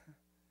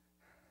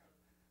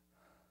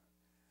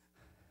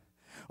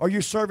 Are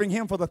you serving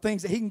him for the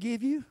things that he can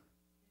give you?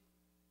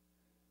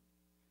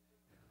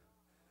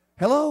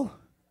 Hello?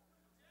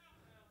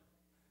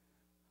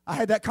 I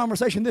had that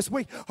conversation this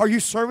week. Are you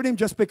serving him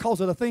just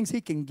because of the things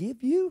he can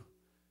give you?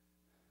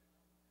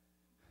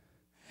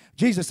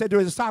 Jesus said to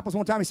his disciples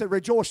one time, he said,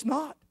 rejoice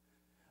not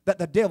that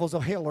the devils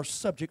of hell are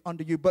subject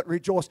unto you, but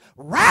rejoice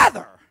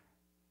rather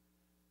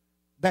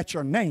that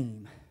your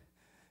name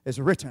is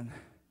written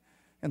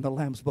in the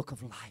Lamb's book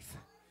of life.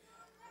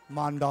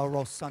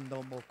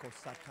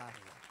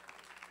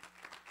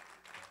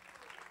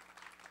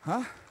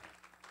 Huh?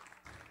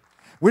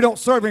 We don't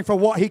serve him for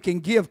what he can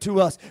give to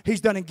us.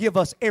 He's done and give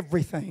us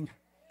everything.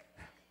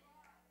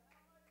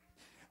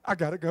 I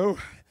got to go.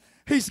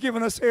 He's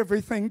given us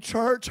everything,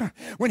 church.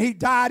 When he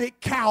died at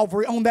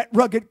Calvary on that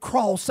rugged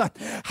cross,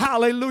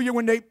 hallelujah,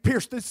 when they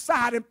pierced his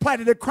side and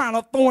planted a crown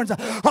of thorns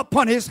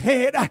upon his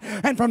head,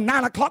 and from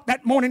 9 o'clock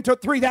that morning to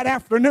 3 that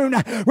afternoon,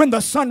 when the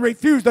sun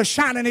refused to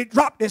shine and he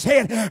dropped his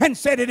head and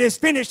said it is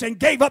finished and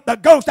gave up the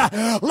ghost,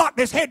 locked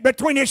his head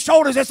between his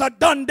shoulders. It's a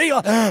done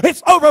deal.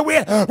 It's over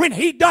with. When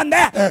he done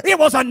that, it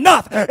was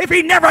enough. If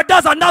he never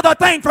does another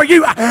thing for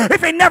you,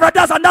 if he never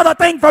does another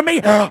thing for me,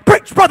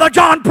 preach, Brother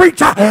John, preach.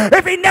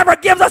 If he never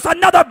gives us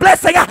another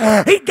blessing,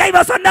 he gave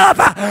us enough.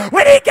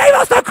 When he gave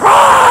us the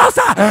cross,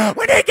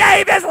 when he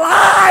gave his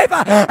life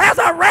as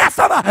a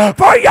ransom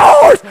for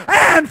yours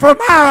and for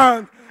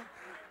mine,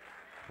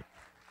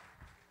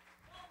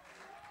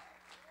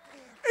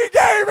 he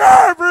gave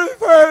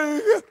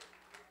everything.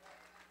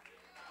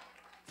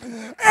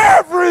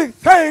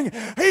 Everything.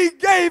 He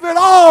gave it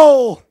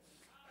all,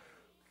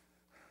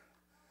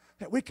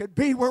 that we could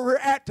be where we're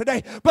at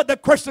today. But the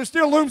question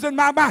still looms in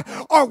my mind,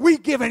 are we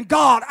giving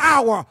God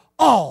our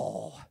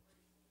all?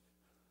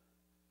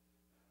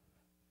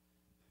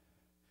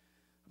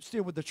 I'm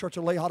still with the church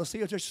of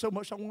Laodicea. There's so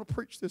much I want to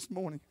preach this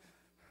morning.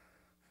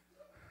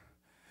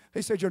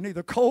 He said, you're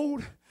neither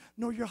cold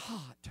nor you're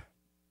hot,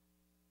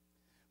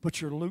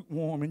 but you're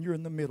lukewarm and you're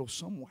in the middle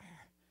somewhere.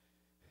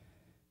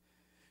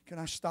 Can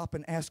I stop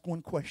and ask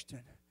one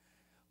question?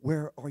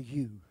 Where are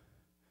you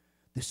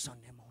this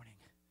Sunday morning?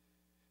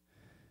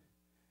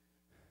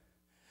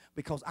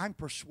 Because I'm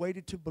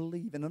persuaded to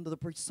believe and under the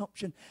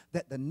presumption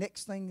that the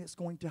next thing that's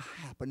going to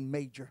happen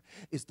major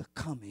is the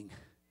coming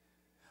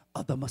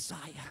of the Messiah.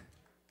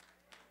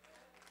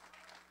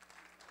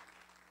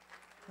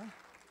 Huh?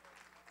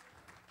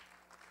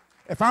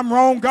 If I'm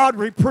wrong, God,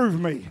 reprove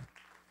me.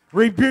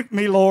 Rebuke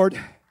me, Lord.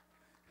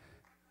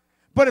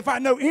 But if I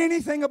know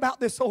anything about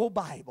this whole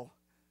Bible,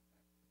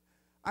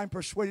 I'm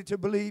persuaded to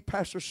believe,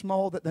 Pastor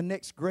Small, that the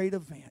next great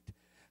event,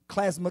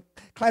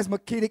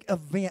 climactic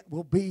event,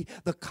 will be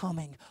the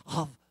coming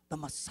of the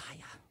Messiah.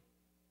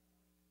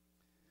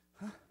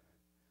 Huh?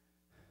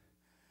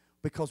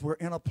 Because we're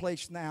in a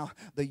place now,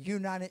 the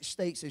United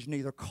States is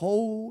neither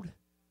cold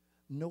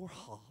nor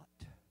hot.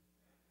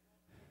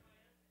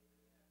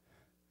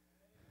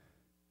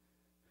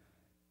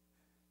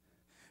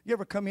 You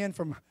ever come in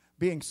from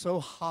being so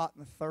hot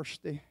and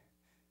thirsty,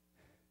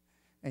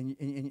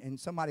 and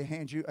somebody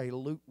hands you a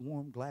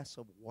lukewarm glass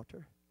of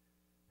water?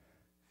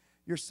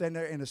 You're sitting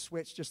there in a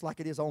switch just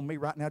like it is on me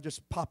right now,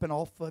 just popping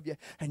off of you,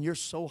 and you're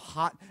so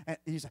hot. And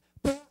he's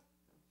like,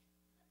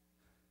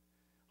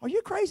 are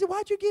you crazy?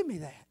 Why'd you give me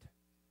that?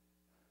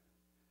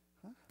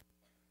 Huh?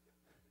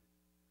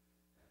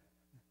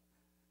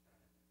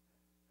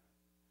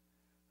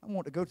 I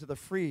want to go to the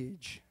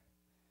fridge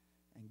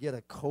and get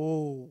a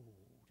cold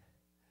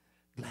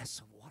glass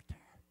of water.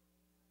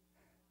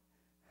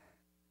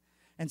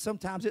 And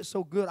sometimes it's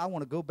so good, I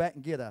want to go back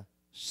and get a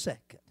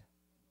second.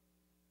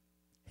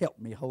 Help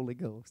me, Holy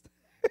Ghost.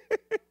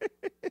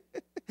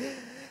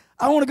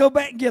 I want to go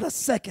back and get a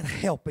second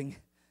helping,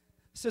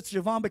 Sister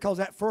Yvonne, because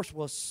that first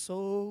was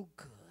so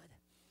good.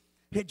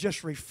 It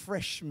just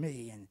refreshed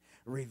me and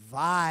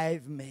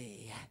revived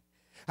me.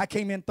 I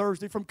came in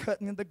Thursday from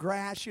cutting in the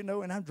grass,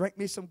 and I drank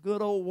me some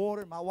good old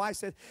water. My wife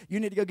said,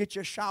 you need to go get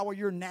your shower.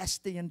 You're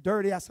nasty and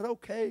dirty. I said,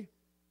 okay.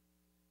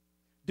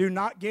 Do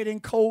not get in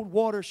cold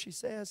water, she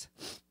says.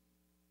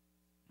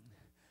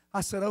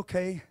 I said,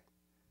 okay.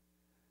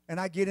 And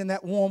I get in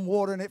that warm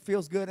water, and it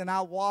feels good, and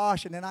I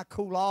wash, and then I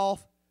cool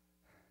off.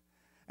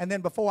 And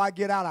then before I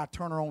get out, I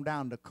turn her on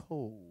down to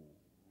cold.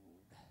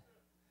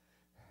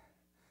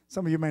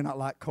 Some of you may not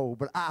like cold,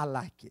 but I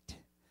like it.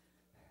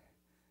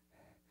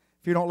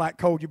 If you don't like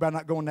cold, you better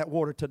not go in that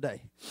water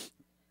today.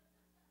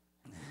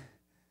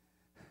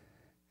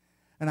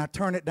 And I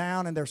turn it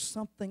down, and there's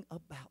something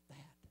about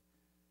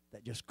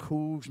that just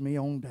cools me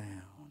on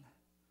down.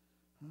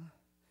 Huh?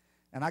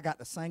 And I got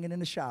to singing in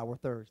the shower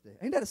Thursday.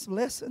 Ain't that a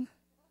lesson?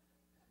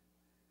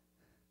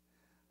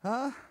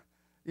 Huh?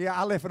 Yeah,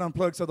 I left it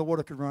unplugged so the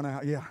water could run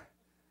out. Yeah.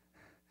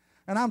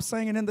 And I'm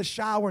singing in the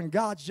shower, and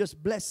God's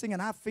just blessing,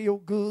 and I feel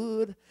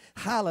good.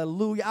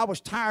 Hallelujah. I was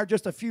tired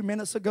just a few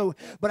minutes ago,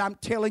 but I'm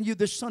telling you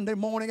this Sunday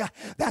morning,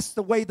 that's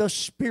the way the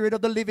Spirit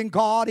of the living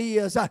God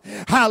is.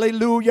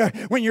 Hallelujah.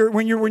 When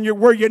you're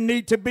where you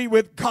need to be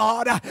with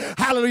God.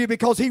 Hallelujah.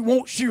 Because He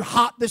wants you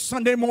hot this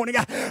Sunday morning.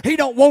 He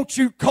don't want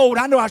you cold.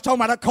 I know I was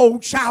talking about a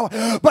cold shower,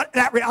 but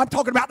I'm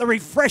talking about the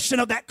refreshing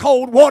of that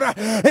cold water.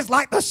 It's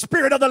like the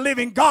Spirit of the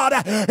living God.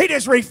 It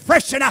is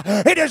refreshing.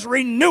 It is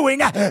renewing.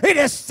 It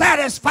is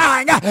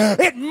satisfying.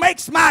 It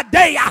makes my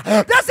day.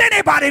 Does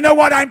anybody know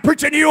what I'm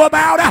preaching to you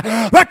about?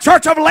 The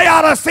church of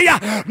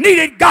Laodicea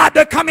needed God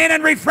to come in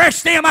and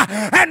refresh them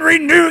and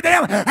renew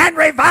them and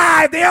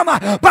revive them,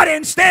 but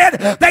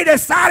instead they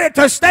decided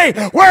to stay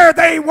where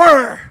they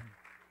were.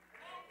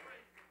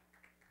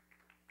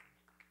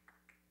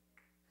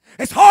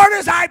 As hard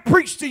as I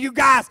preach to you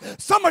guys,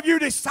 some of you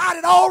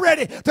decided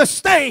already to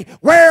stay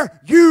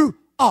where you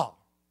are.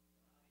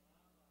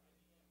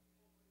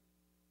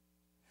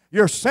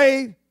 You're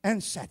saved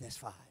and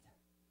satisfied.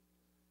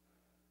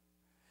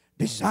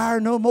 Desire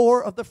no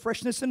more of the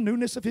freshness and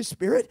newness of His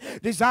Spirit.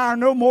 Desire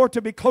no more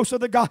to be closer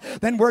to God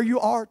than where you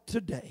are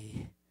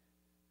today.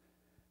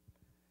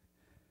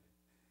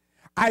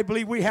 I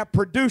believe we have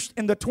produced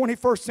in the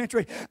 21st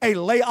century a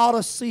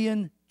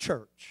Laodicean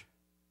church.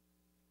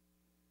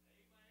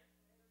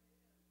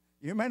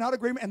 You may not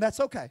agree, and that's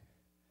okay.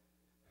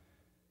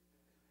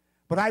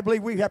 But I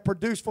believe we have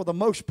produced, for the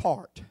most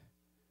part,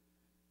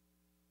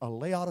 a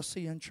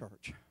Laodicean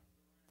church.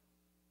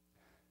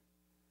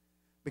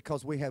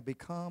 Because we have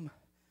become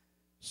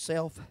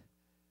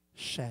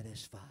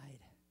self-satisfied,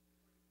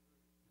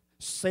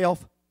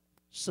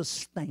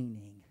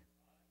 self-sustaining.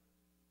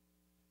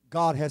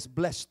 God has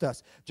blessed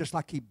us just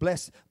like He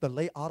blessed the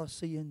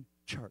Laodicean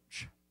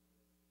church.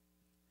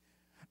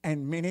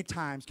 And many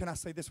times, can I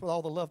say this with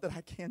all the love that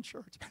I can,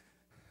 church?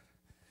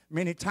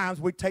 Many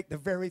times we take the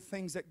very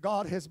things that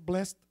God has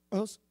blessed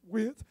us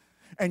with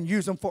and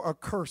use them for a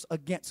curse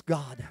against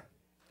God.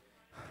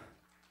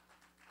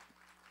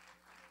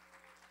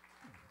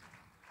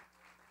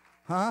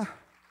 Huh?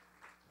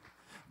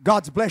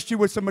 God's blessed you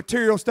with some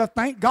material stuff.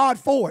 Thank God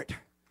for it.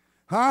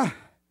 Huh?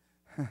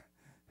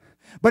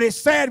 But it's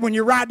sad when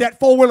you ride that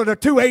four-wheeler to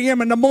 2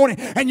 a.m. in the morning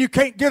and you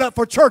can't get up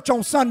for church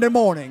on Sunday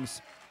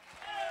mornings.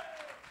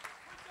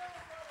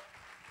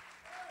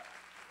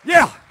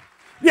 Yeah.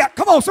 Yeah,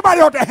 come on,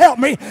 somebody ought to help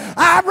me.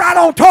 I'm right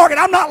on target.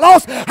 I'm not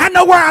lost. I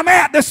know where I'm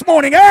at this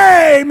morning.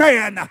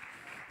 Amen.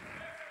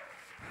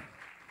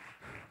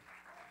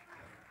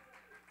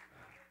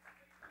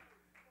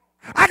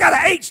 I got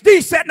an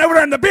HD sitting over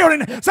there in the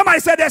building. Somebody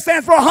said that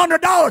stands for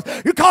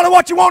 $100. You call it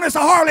what you want. It's a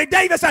Harley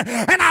Davidson,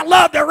 and I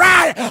love to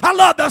ride it. I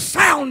love the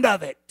sound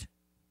of it.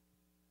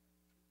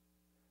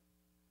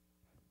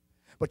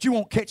 But you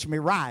won't catch me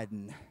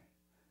riding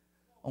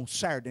on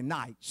Saturday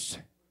nights.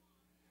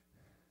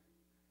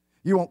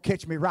 You won't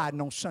catch me riding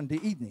on Sunday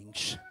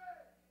evenings.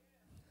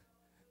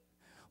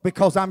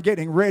 Because I'm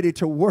getting ready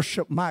to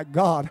worship my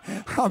God.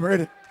 I'm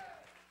ready.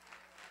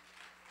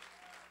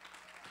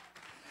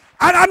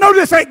 I know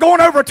this ain't going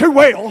over too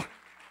well.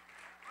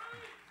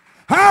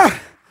 Huh?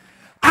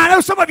 I know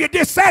some of you are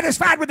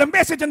dissatisfied with the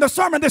message and the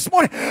sermon this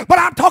morning, but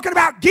I'm talking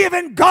about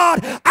giving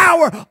God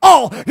our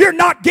all. You're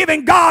not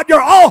giving God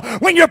your all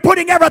when you're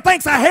putting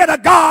everything ahead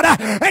of God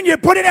and you're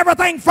putting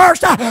everything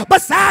first.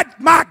 Besides,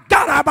 my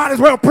God, I might as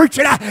well preach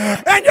it.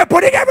 And you're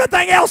putting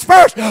everything else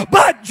first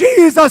but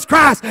Jesus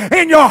Christ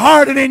in your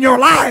heart and in your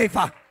life.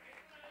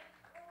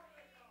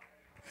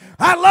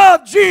 I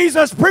love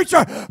Jesus,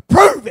 preacher.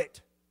 Prove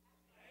it.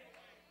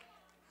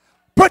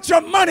 Put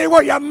your money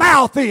where your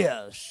mouth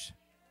is.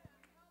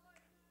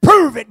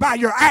 Prove it by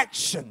your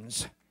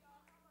actions.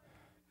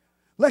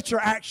 Let your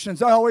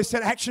actions, I always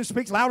said action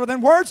speaks louder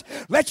than words.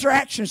 Let your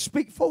actions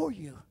speak for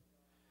you.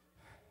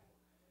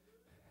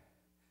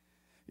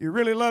 You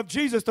really love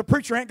Jesus, the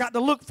preacher ain't got to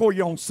look for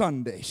you on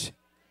Sundays.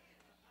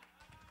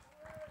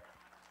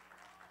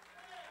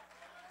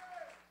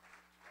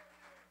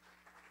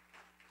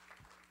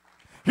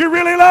 You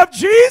really love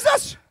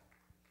Jesus?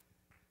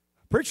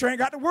 Preacher ain't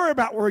got to worry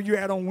about where you're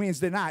at on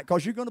Wednesday night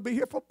because you're going to be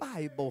here for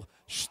Bible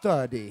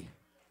study.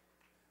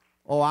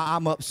 Oh,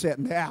 I'm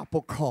upsetting the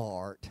apple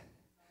cart.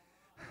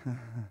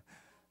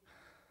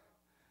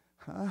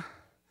 Huh?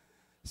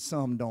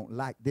 Some don't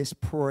like this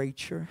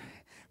preacher.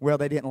 Well,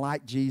 they didn't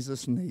like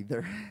Jesus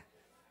neither.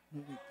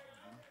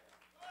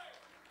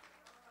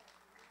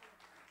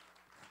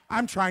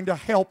 I'm trying to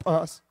help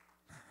us.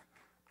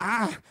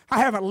 I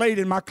haven't laid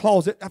in my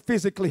closet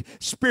physically,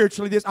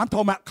 spiritually. I'm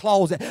talking about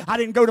closet. I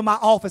didn't go to my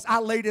office. I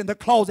laid in the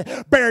closet,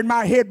 buried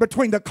my head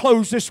between the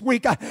clothes this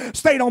week. I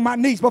stayed on my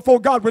knees before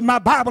God with my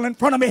Bible in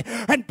front of me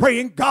and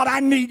praying, God,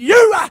 I need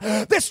you.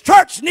 This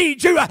church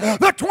needs you.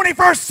 The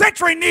 21st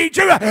century needs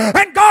you.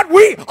 And God,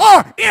 we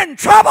are in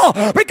trouble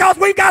because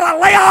we've got a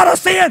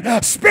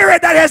Laodicean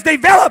spirit that has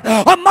developed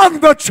among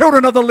the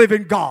children of the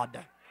living God.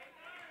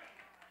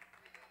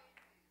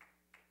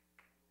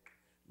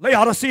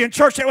 Laodicean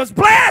church that was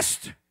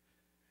blessed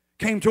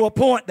came to a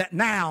point that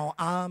now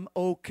I'm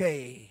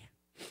okay.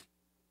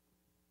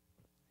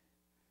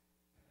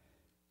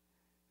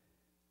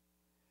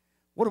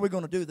 What are we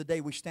going to do the day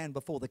we stand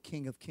before the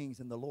King of Kings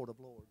and the Lord of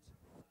Lords?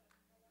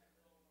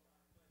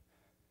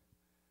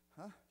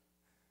 Huh?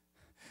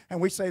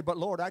 And we say, but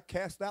Lord, I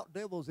cast out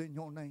devils in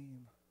your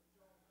name.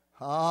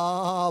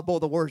 Ah, boy,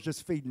 the words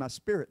just feed my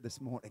spirit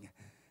this morning.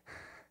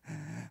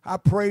 I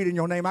prayed in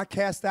your name. I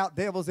cast out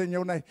devils in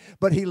your name.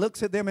 But he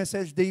looks at them and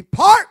says,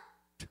 depart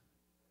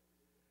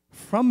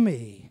from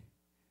me,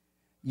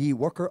 ye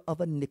worker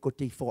of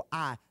iniquity, for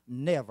I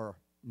never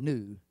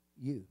knew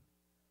you.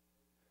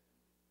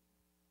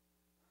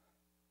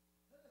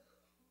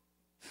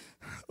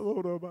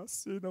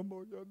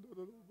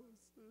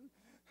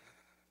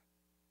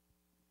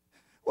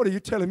 What are you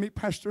telling me,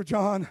 Pastor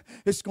John?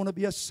 It's going to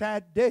be a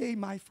sad day,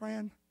 my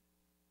friend.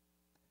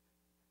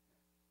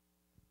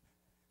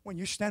 When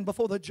you stand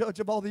before the judge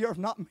of all the earth,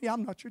 not me,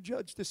 I'm not your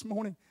judge this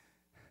morning.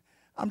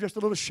 I'm just a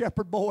little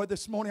shepherd boy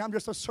this morning. I'm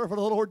just a servant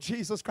of the Lord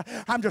Jesus Christ.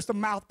 I'm just a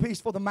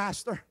mouthpiece for the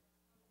Master.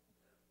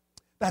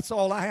 That's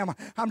all I am.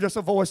 I'm just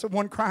a voice of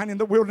one crying in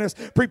the wilderness.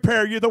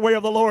 Prepare you the way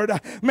of the Lord.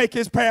 Make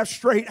his path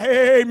straight.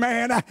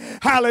 Amen.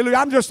 Hallelujah.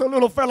 I'm just a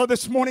little fellow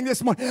this morning.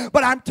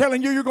 But I'm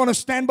telling you, you're going to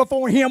stand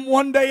before him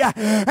one day.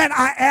 And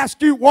I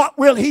ask you, what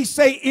will he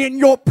say in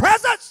your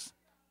presence?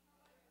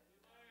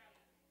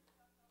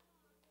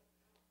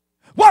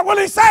 What will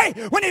he say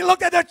when he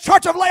looked at the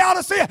church of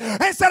Laodicea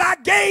and said, I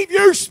gave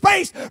you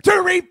space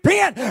to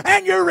repent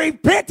and you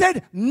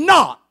repented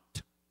not?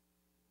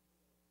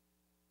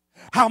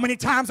 How many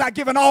times I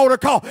give an altar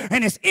call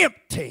and it's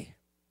empty?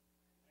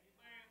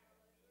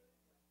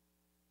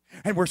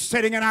 And we're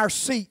sitting in our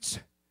seats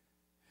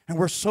and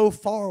we're so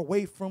far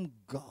away from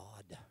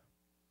God.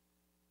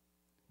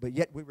 But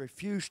yet we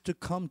refuse to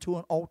come to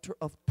an altar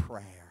of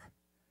prayer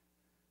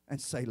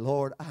and say,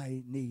 Lord,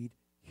 I need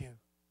you.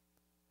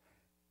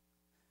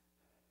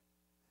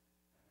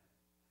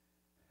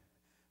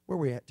 Where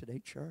are we at today,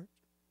 church?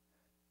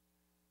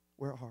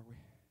 Where are we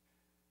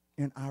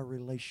in our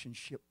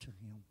relationship to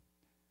him?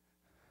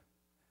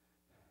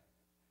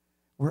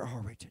 Where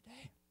are we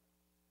today?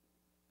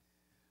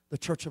 The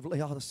church of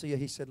Laodicea,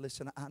 he said,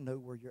 listen, I know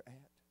where you're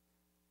at.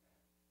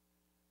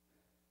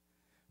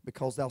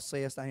 Because thou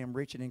sayest, I am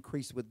rich and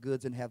increased with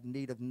goods and have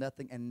need of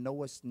nothing, and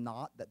knowest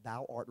not that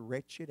thou art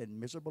wretched and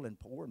miserable and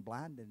poor and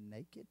blind and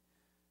naked.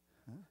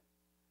 Huh?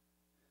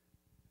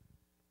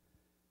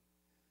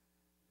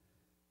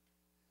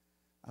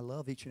 I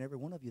love each and every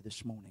one of you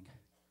this morning.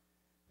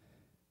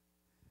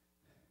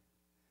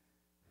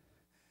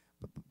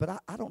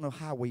 But I don't know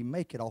how we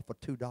make it off of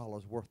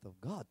 $2 worth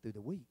of God through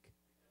the week.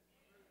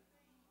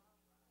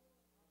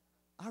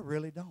 I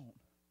really don't.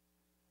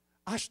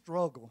 I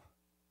struggle.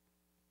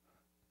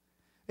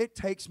 It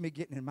takes me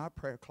getting in my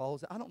prayer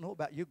closet. I don't know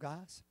about you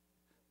guys.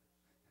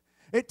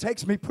 It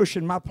takes me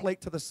pushing my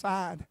plate to the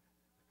side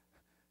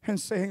and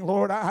saying,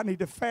 Lord, I need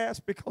to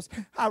fast because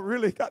I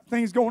really got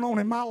things going on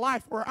in my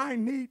life where I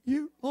need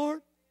you,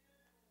 Lord.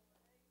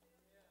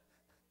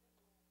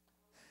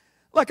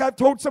 Like I've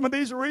told some of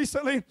these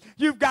recently,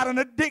 you've got an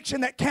addiction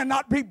that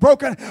cannot be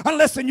broken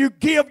unless you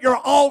give your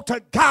all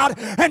to God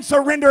and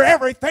surrender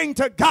everything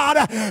to God.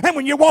 And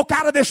when you walk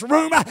out of this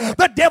room,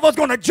 the devil's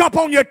going to jump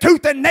on your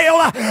tooth and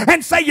nail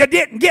and say you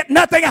didn't get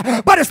nothing.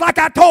 But it's like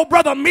I told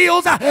Brother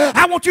Mills,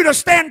 I want you to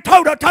stand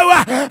toe to toe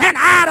and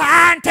eye to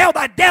eye and tell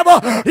the devil,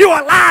 you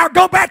a liar,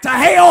 go back to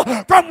hell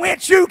from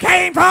whence you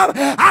came from.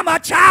 I'm a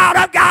child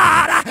of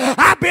God.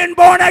 I've been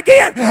born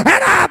again and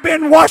I've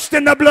been washed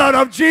in the blood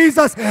of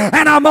Jesus,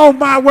 and I'm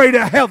on my way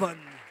to heaven.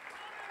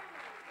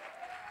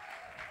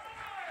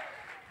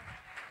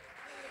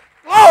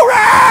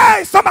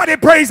 Glory! Somebody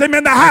praise him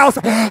in the house.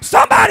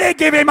 Somebody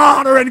give him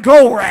honor and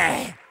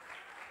glory.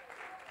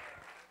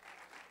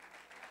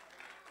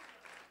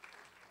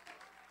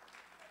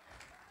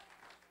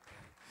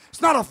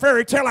 It's not a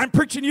fairy tale I'm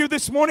preaching to you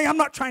this morning. I'm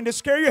not trying to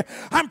scare you.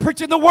 I'm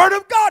preaching the word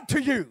of God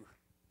to you.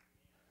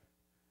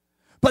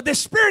 But this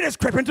spirit is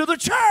creeping to the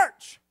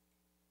church.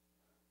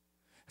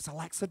 It's a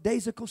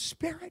lackadaisical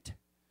spirit.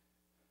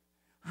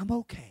 I'm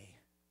okay.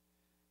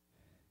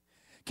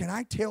 Can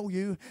I tell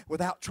you,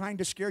 without trying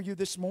to scare you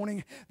this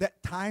morning,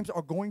 that times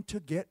are going to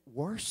get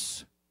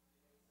worse?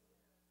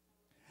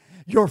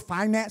 Your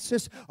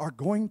finances are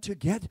going to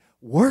get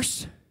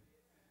worse.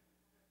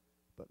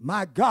 But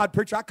my God,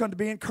 preacher, I come to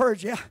be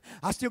encouraged. Yeah,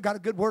 I still got a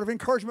good word of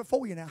encouragement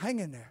for you now. Hang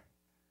in there.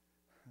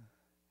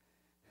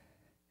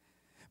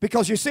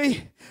 Because you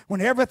see, when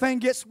everything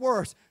gets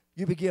worse,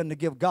 you begin to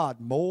give God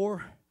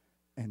more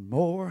and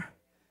more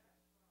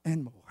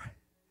and more.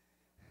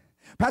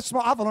 Pastor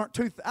Small, I've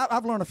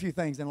learned a few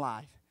things in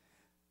life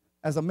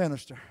as a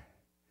minister.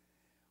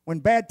 When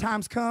bad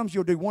times comes,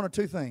 you'll do one or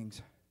two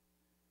things.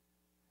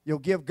 You'll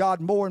give God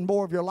more and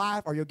more of your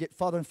life, or you'll get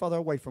further and further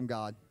away from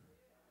God.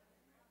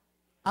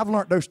 I've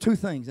learned those two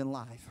things in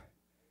life.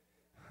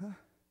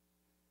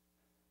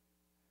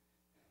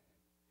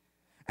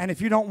 And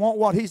if you don't want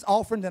what he's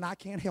offering, then I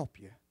can't help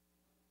you.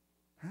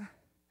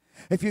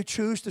 If you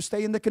choose to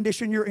stay in the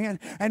condition you're in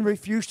and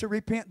refuse to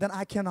repent, then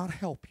I cannot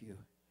help you.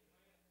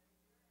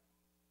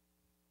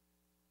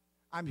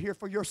 I'm here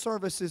for your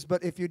services,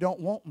 but if you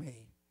don't want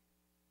me,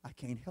 I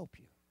can't help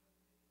you.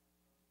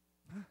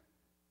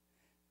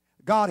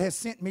 God has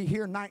sent me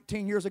here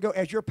 19 years ago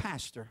as your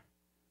pastor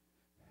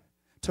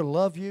to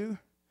love you,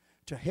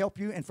 to help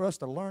you, and for us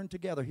to learn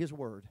together his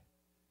word.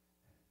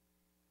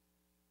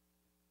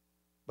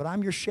 But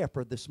I'm your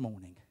shepherd this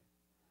morning.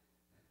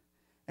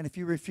 And if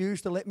you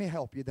refuse to let me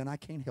help you, then I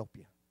can't help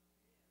you.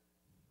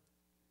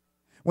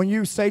 When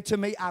you say to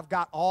me, I've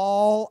got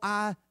all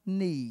I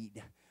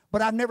need.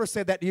 But I've never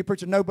said that to you,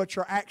 preacher. No, but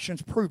your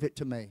actions prove it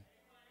to me.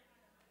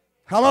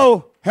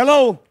 Hello,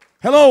 hello,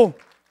 hello.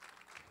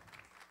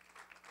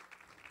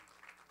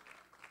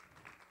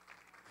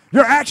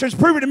 Your actions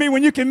prove it to me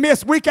when you can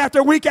miss week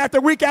after week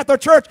after week after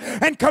church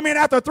and come in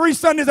after 3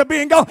 Sundays of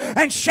being gone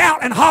and shout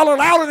and holler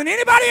louder than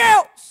anybody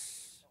else.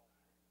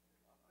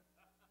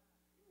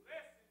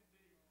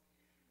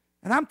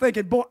 And I'm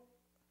thinking, boy,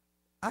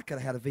 I could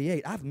have had a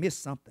V8. I've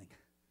missed something.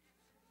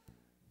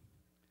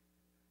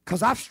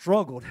 Because I've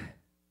struggled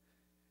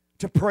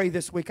to pray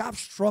this week. I've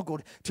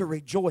struggled to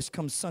rejoice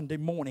come Sunday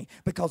morning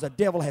because the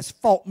devil has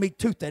fought me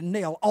tooth and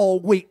nail all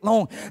week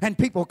long. And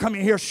people come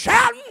in here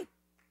shouting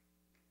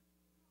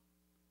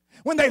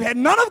when they've had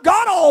none of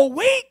God all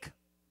week.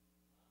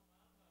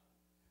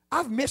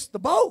 I've missed the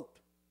boat.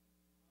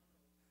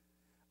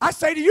 I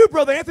say to you,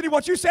 Brother Anthony,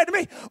 what you said to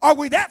me, are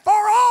we that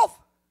far off?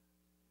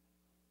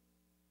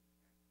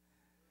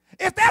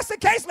 If that's the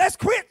case, let's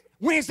quit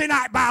Wednesday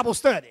night Bible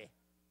study.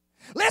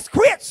 Let's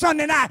quit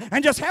Sunday night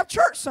and just have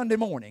church Sunday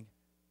morning.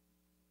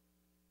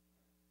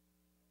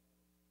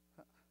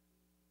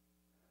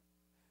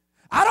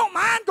 I don't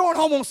mind going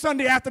home on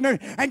Sunday afternoon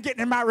and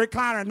getting in my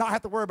recliner and not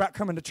have to worry about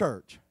coming to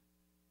church.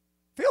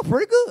 Feel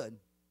pretty good.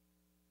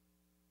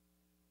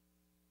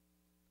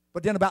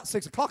 But then about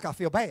 6 o'clock I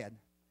feel bad.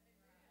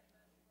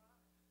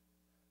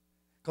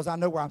 Because I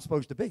know where I'm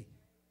supposed to be.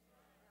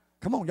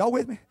 Come on, y'all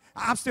with me?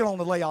 I'm still on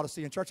the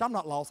Laodicean church. I'm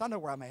not lost. I know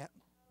where I'm at.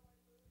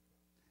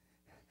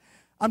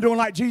 I'm doing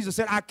like Jesus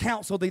said, I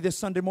counsel thee this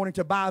Sunday morning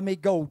to buy me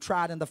gold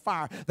tried in the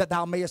fire, that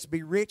thou mayest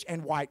be rich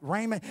in white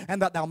raiment,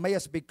 and that thou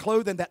mayest be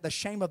clothed, and that the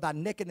shame of thy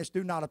nakedness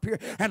do not appear,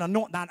 and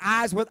anoint thine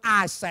eyes with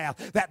eye salve,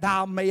 that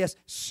thou mayest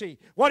see.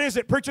 What is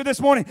it, preacher, this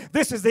morning?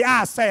 This is the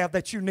eye salve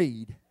that you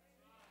need.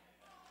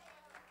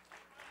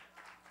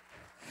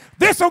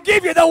 This will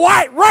give you the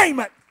white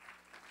raiment.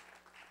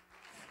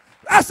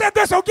 I said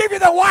this will give you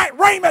the white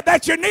raiment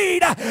that you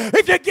need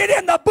if you get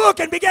in the book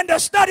and begin to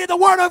study the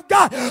Word of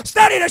God.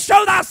 Study to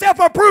show thyself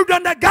approved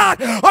unto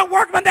God, a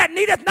workman that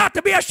needeth not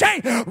to be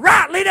ashamed,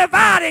 rightly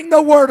dividing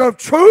the word of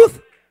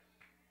truth.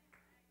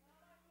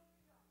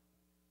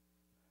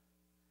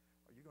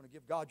 Are you going to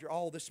give God your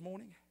all this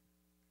morning?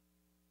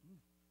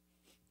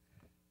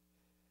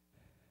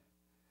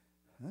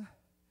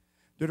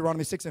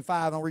 Deuteronomy 6 and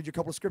 5, I'll read you a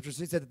couple of scriptures.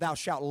 He said that thou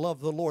shalt love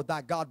the Lord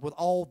thy God with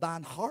all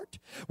thine heart,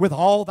 with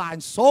all thine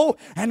soul,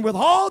 and with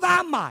all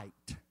thy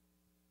might.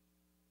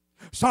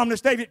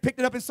 Psalmist David picked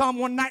it up in Psalm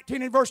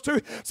 119 and verse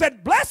 2.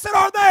 Said, blessed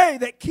are they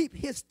that keep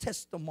his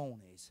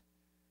testimonies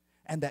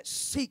and that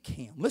seek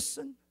him.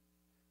 Listen,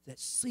 that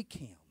seek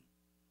him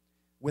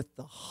with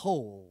the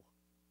whole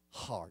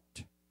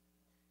heart.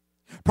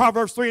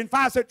 Proverbs 3 and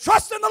 5 said,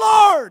 trust in the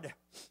Lord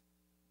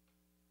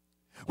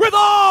with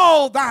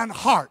all thine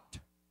heart,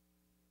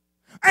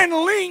 and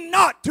lean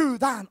not to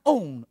thine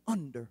own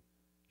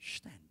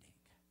understanding.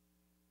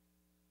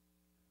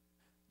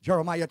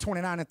 Jeremiah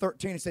 29 and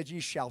 13, it says, ye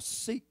shall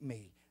seek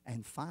me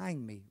and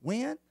find me.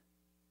 When?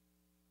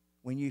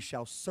 When you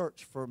shall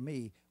search for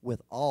me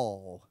with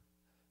all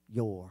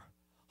your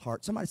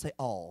heart. Somebody say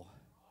all.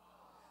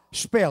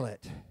 Spell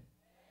it.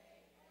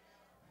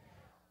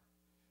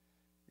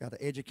 Got an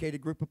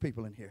educated group of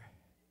people in here.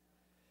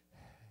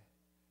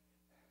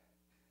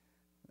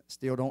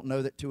 Still don't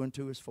know that 2 and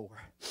 2 is 4.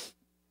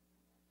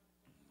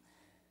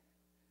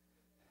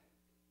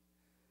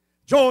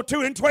 Joel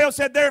 2 and 12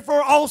 said,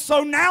 therefore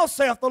also now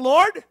saith the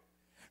Lord,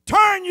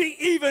 turn ye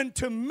even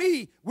to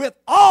me with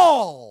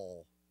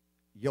all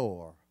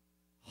your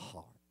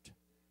heart,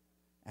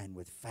 and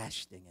with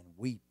fasting and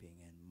weeping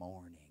and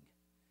mourning.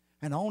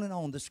 And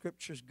on the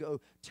scriptures go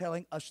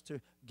telling us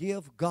to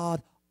give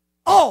God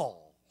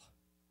all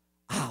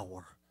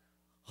our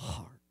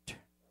heart.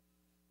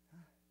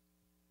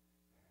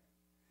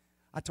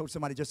 I told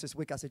somebody just this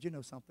week, I said, you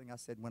know something? I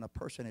said, when a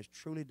person is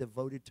truly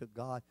devoted to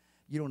God,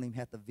 you don't even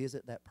have to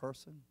visit that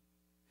person.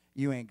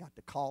 You ain't got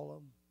to call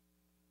them.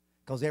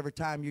 Because every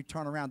time you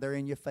turn around, they're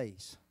in your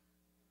face.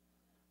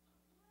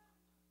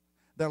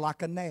 They're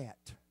like a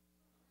gnat.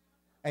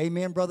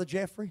 Amen, Brother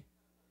Jeffrey?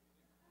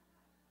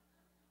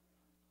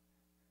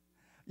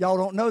 Y'all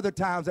don't know the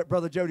times that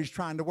Brother Jody's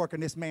trying to work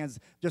and this man's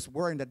just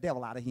worrying the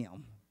devil out of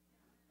him.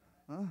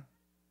 Huh?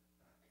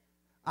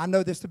 I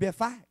know this to be a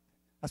fact.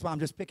 That's why I'm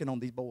just picking on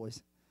these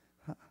boys.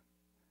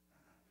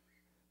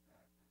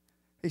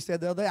 He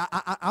said the other day,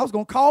 I was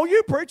going to call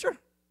you, preacher.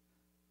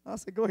 I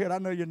said, go ahead. I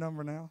know your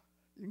number now.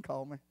 You can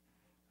call me.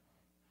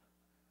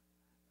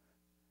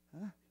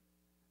 Huh?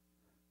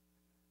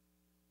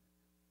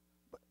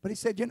 But he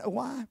said, you know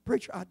why,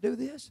 preacher, I do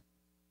this?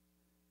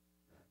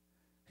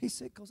 He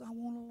said, because I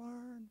want to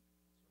learn.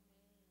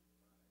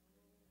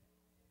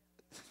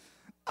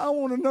 I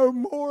want to know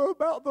more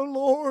about the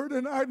Lord,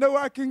 and I know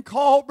I can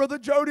call Brother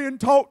Jody and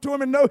talk to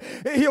him and know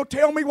he'll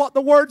tell me what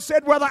the Word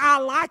said, whether I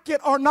like it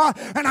or not.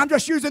 And I'm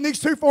just using these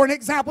two for an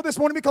example this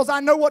morning because I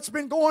know what's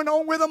been going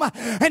on with him.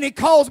 And he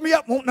calls me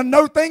up wanting to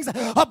know things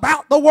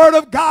about the Word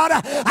of God.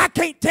 I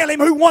can't tell him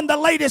who won the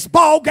latest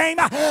ball game.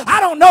 I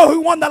don't know who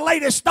won the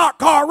latest stock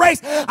car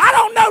race. I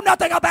don't know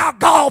nothing about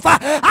golf. I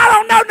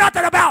don't know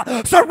nothing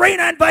about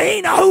Serena and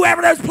Vahina,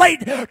 whoever those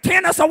played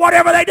tennis or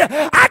whatever they do.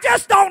 I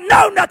just don't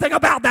know nothing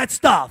about that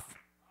stuff.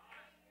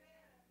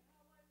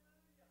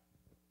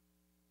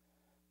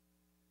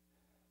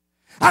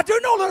 I do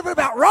know a little bit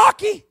about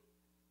Rocky.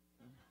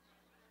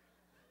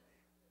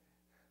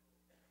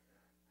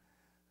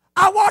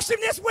 I watched him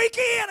this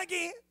weekend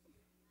again.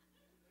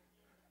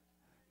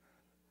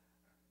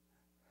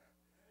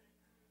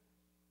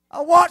 I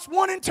watched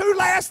 1 and 2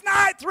 last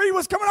night. 3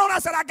 was coming on. I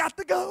said, I got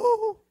to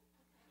go.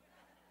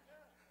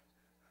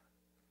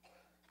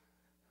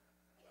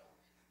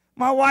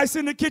 My wife's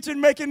in the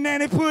kitchen making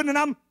nanny pudding, and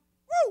I'm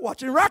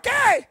watching Rocky.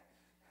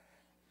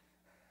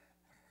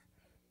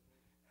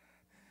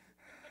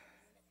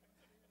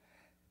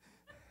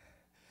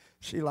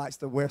 She likes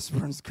the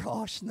Westerns.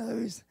 Gosh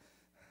knows.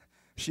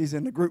 She's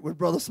in the group with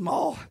Brother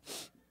Small.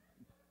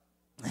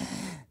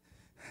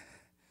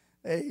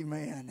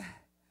 Amen.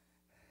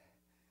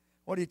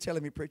 What are you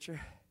telling me,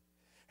 preacher?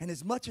 And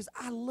as much as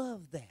I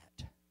love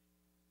that,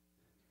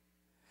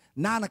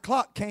 9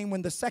 o'clock came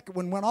when the second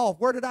one went off.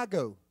 Where did I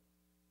go?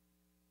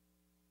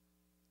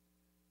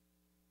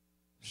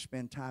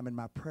 Spend time in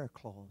my prayer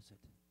closet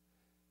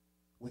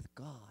with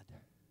God.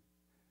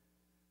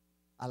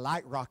 I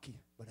like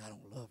Rocky, but I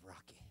don't love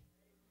Rocky.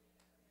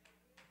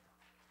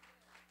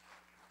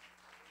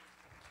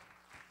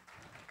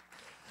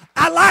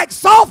 I like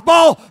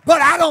softball,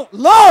 but I don't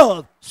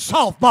love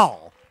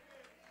softball.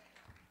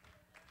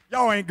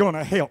 Y'all ain't going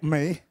to help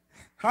me.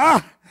 Huh?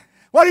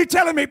 What are you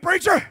telling me,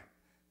 preacher?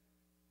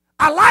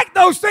 I like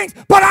those things,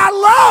 but I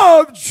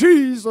love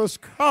Jesus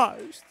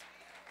Christ.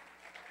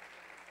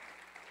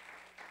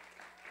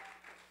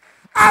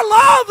 I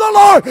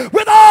love the Lord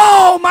with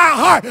all my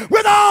heart,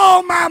 with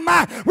all my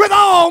mind, with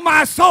all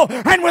my soul,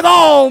 and with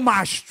all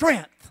my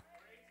strength.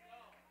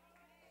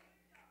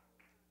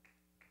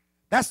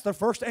 That's the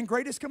first and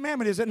greatest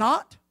commandment, is it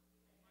not?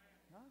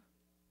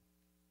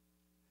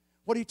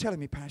 What are you telling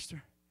me,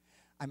 Pastor?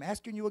 I'm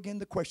asking you again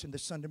the question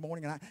this Sunday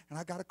morning, and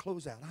I got to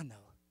close out, I know.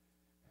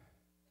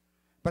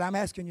 But I'm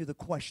asking you the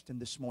question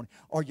this morning.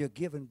 Are you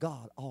giving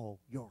God all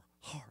your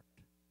heart?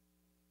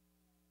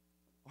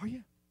 Are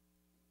you?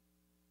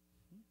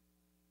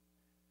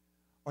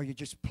 Or are you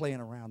just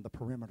playing around the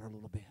perimeter a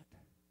little bit?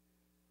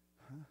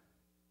 Huh?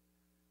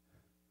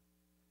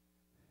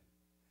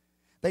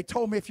 They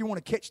told me if you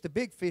want to catch the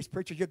big fish,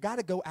 preacher, you got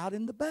to go out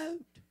in the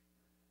boat.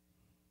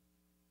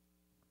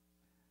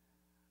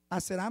 I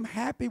said, I'm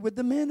happy with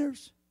the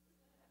manners.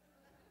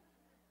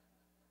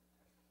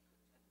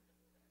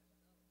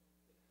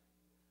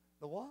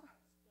 The what?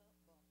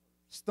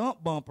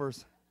 Stump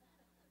bumpers.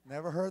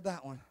 Never heard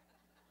that one.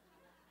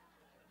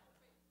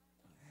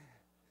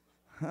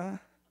 Huh?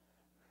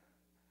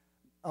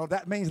 Oh,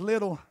 that means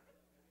little.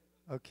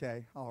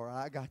 Okay, all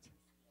right, I got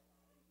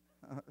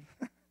you.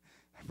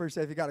 First,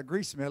 if you got a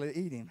grease smell,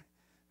 eat him.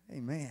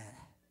 Amen.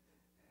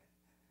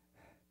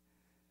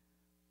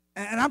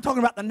 And I'm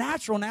talking about the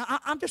natural now.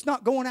 I'm just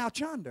not going out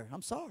yonder.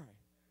 I'm sorry.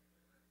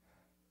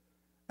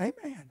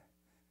 Amen.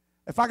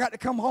 If I got to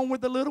come home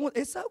with the little one,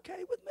 it's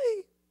okay with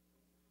me.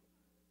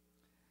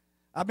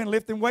 I've been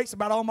lifting weights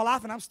about all my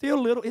life, and I'm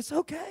still little. It's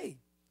okay.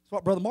 That's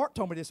what Brother Mark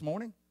told me this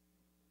morning.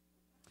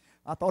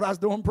 I thought I was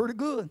doing pretty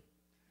good.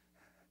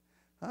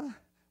 Huh?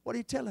 What are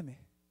you telling me?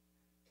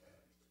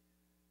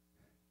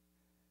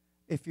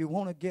 If you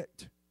want to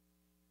get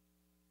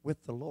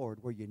with the Lord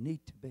where you need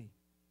to be.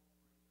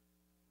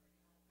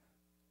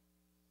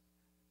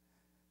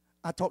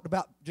 I talked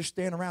about just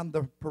staying around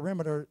the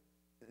perimeter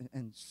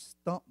and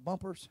stump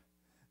bumpers.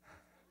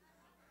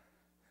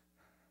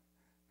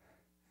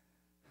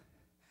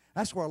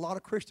 That's where a lot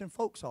of Christian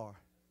folks are.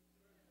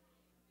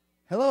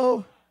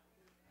 Hello?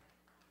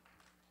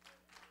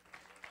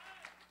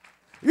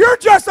 You're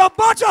just a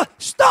bunch of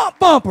stump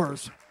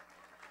bumpers.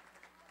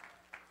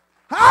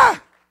 Huh?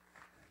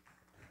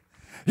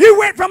 You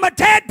went from a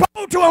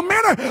tadpole to a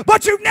minnow,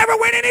 but you've never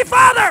went any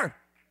farther.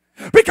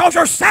 Because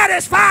you're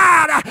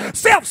satisfied,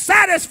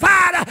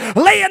 self-satisfied,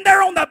 laying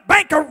there on the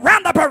bank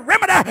around the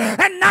perimeter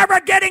and never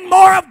getting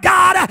more of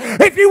God.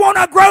 If you want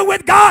to grow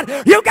with God,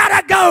 you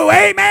got to go.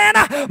 Amen.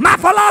 My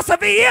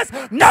philosophy is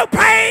no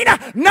pain,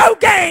 no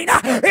gain.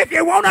 If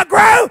you want to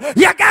grow,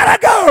 you got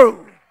to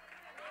go.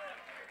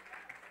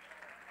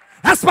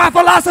 That's my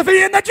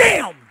philosophy in the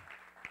gym.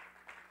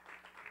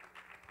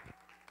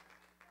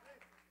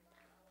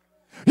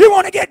 You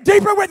want to get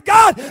deeper with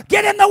God?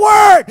 Get in the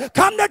Word.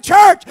 Come to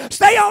church.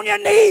 Stay on your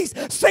knees.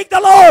 Seek the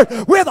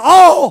Lord with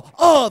all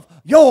of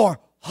your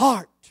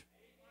heart.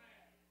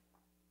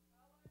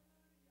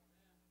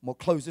 I'm going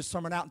to close this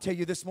sermon out and tell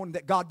you this morning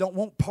that God don't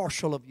want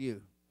partial of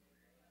you.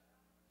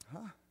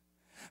 Huh?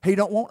 He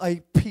don't want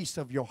a piece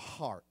of your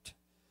heart.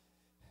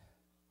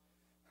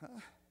 Huh?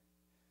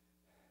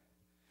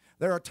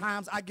 There are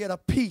times I get a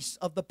piece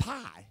of the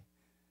pie.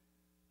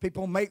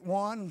 People make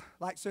one,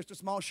 like Sister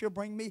Small, she'll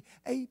bring me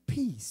a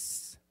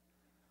piece.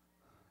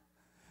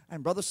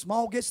 And Brother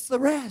Small gets the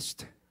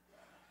rest.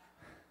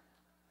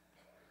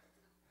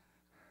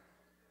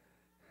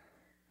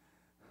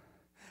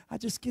 I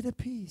just get a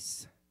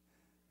piece.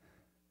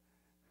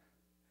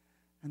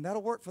 And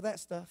that'll work for that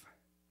stuff.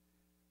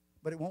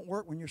 But it won't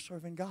work when you're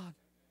serving God.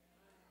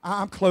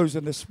 I'm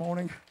closing this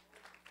morning.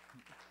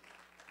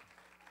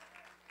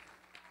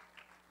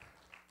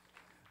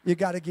 You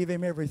got to give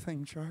Him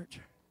everything, church.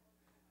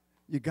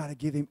 You got to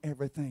give Him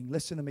everything.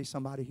 Listen to me,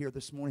 somebody here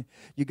this morning.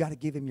 You got to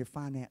give Him your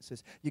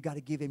finances. You got to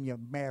give Him your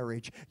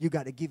marriage. You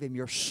got to give Him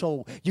your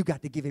soul. You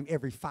got to give Him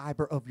every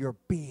fiber of your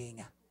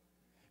being.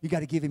 You got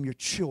to give Him your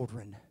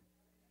children.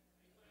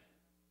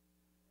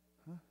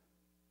 Huh?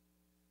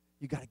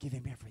 You got to give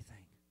Him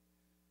everything.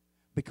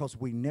 Because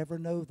we never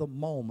know the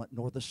moment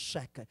nor the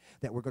second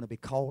that we're going to be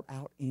called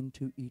out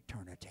into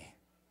eternity.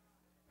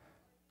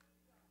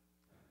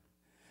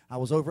 I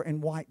was over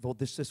in Whiteville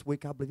this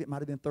week. I believe it might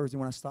have been Thursday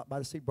when I stopped by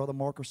to see Brother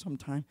Mark or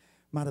sometime.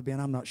 Might have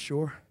been, I'm not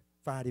sure.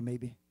 Friday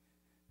maybe.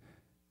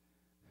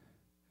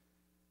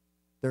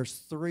 There's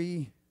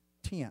 3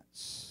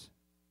 tents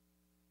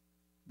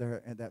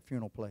there at that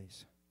funeral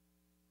place.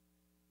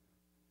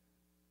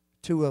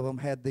 2 of them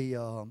had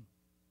the,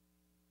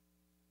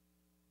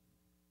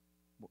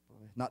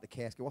 not the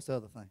casket, what's the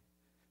other thing?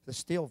 The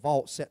steel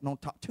vault sitting on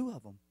top. 2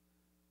 of them.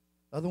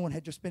 The other one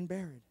had just been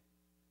buried.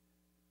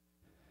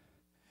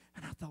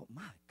 And I thought,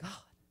 my God,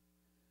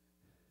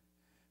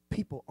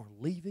 people are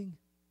leaving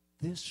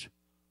this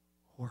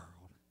world.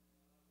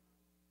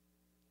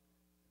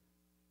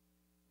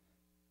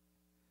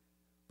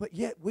 But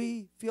yet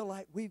we feel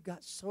like we've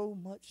got so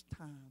much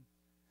time.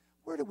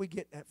 Where do we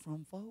get that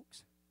from,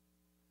 folks?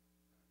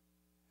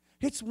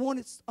 It's one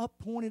that's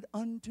appointed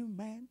unto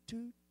man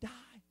to die.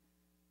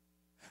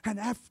 And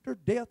after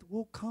death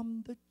will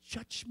come the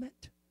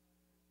judgment.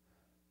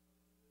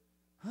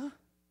 Huh?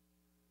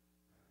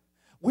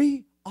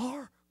 We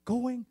are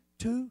going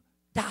to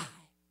die.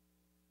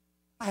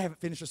 I haven't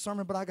finished the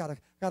sermon, but I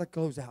gotta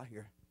close out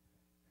here.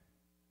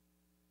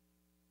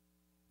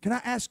 Can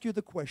I ask you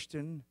the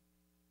question,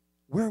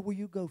 where will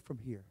you go from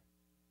here?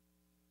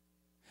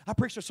 I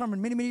preached a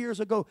sermon many, many years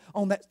ago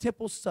on that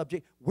simple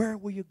subject, where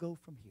will you go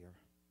from here?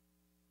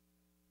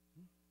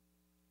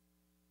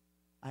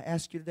 I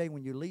ask you today,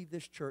 when you leave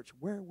this church,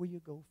 where will you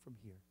go from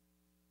here?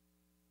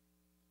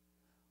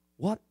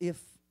 What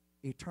if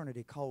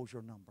eternity calls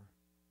your number?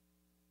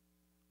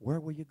 Where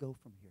will you go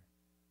from here?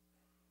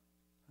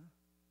 Huh?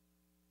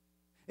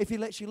 If He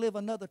lets you live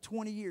another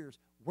 20 years,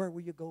 where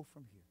will you go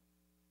from here?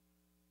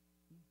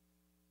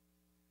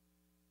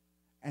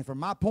 And from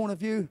my point of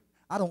view,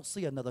 I don't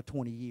see another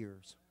 20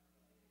 years.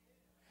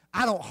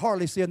 I don't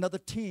hardly see another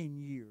 10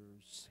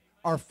 years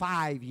or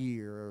 5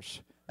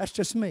 years. That's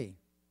just me.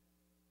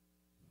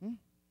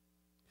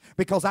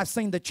 Because I've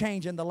seen the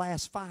change in the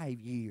last 5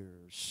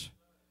 years.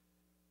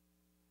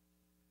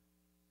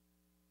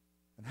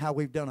 And how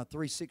we've done a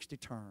 360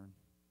 turn.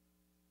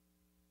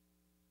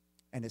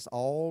 And it's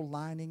all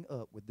lining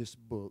up with this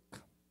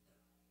book.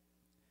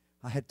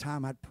 I had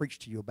time, I'd preach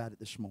to you about it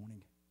this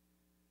morning.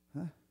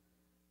 Huh?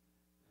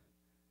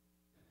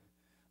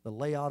 The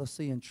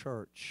Laodicean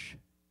church,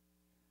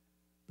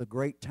 the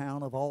great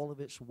town of all of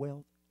its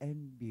wealth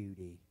and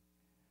beauty,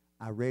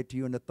 I read to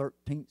you in the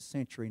 13th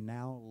century,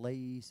 now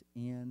lays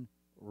in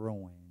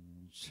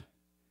ruins.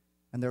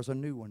 And there's a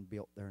new one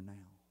built there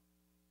now.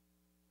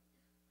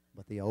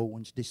 But the old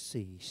one's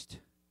deceased.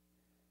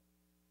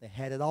 They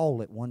had it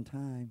all at one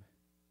time.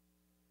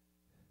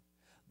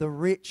 The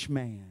rich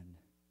man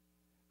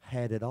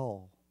had it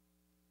all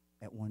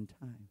at one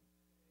time.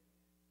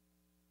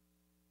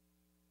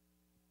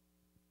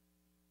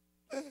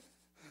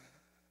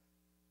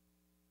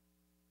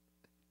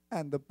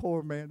 And the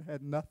poor man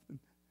had nothing.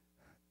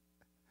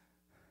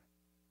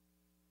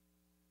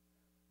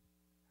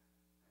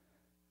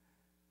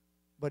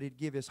 But he'd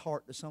give his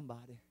heart to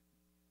somebody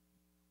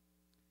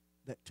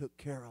that took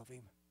care of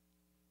him.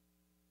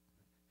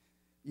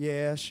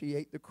 Yeah, she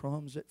ate the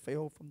crumbs that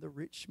fell from the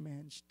rich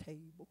man's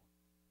table.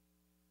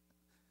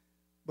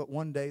 But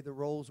one day the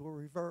roles were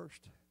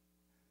reversed.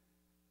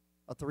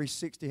 A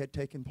 360 had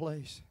taken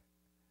place.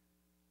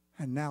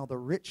 And now the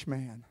rich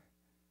man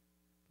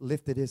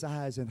lifted his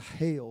eyes in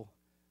hell,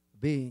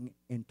 being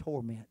in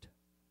torment.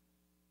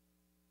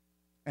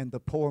 And the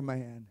poor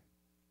man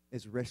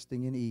is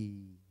resting in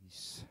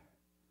ease.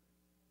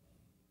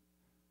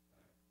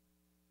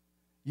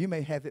 You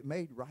may have it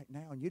made right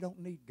now and you don't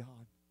need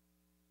God.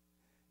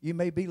 You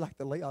may be like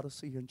the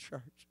Laodicean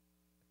church,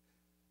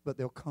 but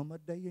there'll come a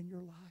day in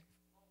your life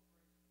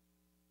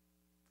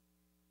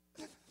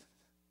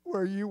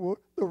where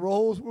the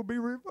roles will be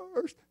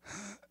reversed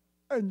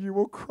and you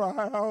will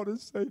cry out and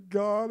say,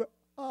 God,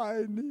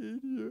 I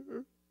need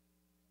you.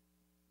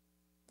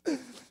 But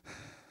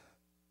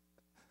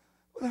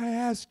I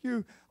ask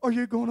you, are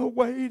you going to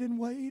wait and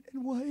wait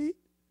and wait?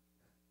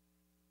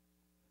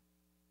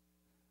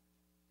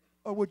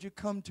 Or would you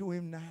come to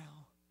him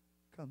now?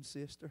 Come,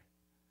 sister,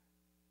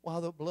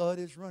 while the blood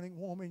is running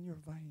warm in your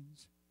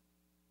veins.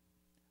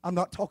 I'm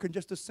not talking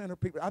just to sinner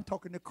people. I'm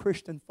talking to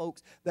Christian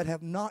folks that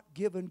have not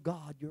given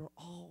God your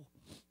all.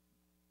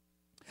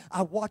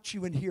 I watch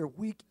you in here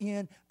week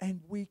in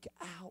and week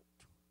out.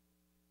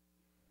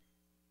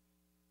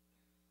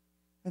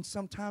 And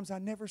sometimes I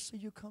never see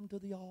you come to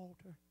the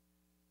altar.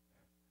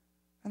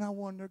 And I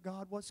wonder,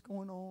 God, what's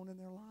going on in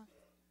their life?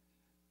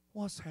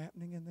 What's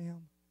happening in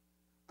them?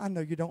 I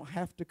know you don't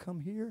have to come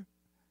here.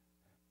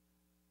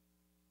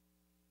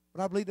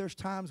 But I believe there's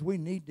times we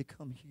need to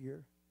come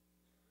here.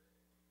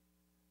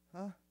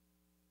 Huh?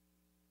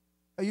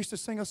 I used to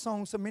sing a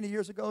song so many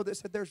years ago that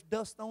said, there's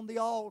dust on the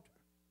altar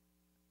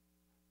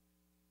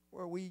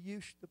where we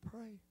used to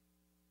pray.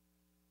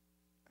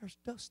 There's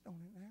dust on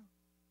it now.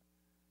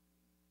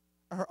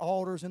 Our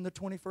altars in the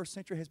 21st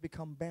century has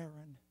become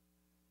barren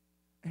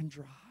and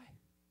dry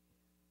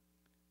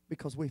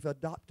because we've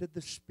adopted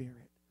the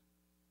spirit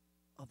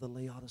of the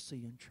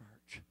Laodicean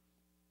church.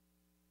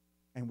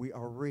 And we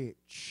are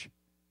rich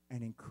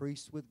and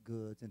increased with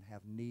goods and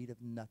have need of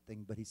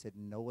nothing. But he said,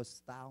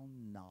 knowest thou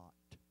not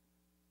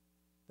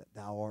that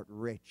thou art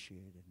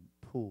wretched and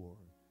poor,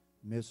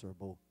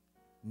 miserable,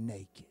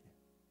 naked?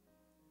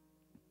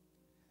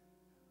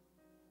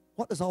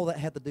 What does all that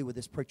have to do with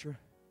this, preacher?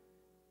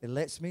 It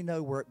lets me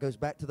know where it goes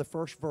back to the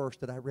first verse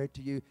that I read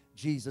to you.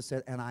 Jesus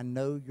said, and I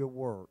know your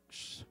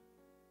works.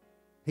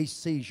 He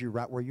sees you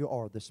right where you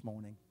are this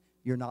morning.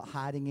 You're not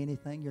hiding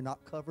anything. You're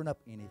not covering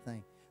up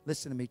anything.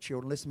 Listen to me,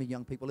 children. Listen to me,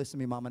 young people. Listen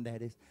to me, mom and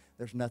daddies.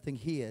 There's nothing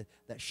hid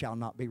that shall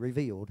not be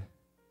revealed.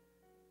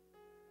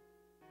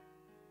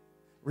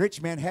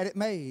 Rich man had it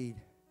made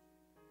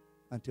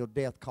until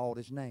death called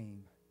his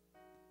name.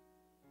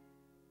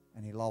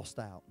 And he lost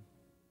out.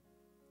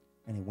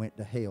 And he went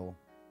to hell.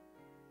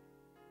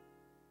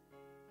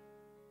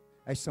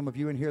 Hey, some of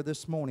you in here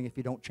this morning, if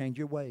you don't change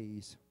your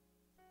ways,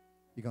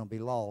 you're going to be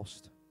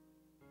lost.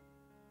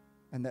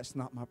 And that's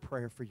not my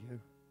prayer for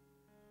you.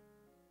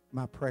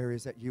 My prayer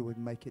is that you would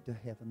make it to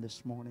heaven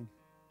this morning.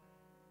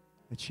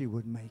 That you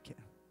would make it.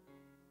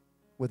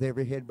 With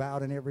every head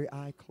bowed and every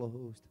eye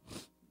closed.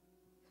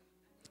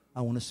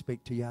 I want to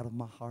speak to you out of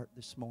my heart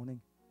this morning.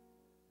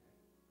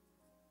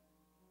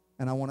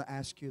 And I want to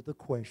ask you the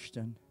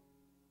question.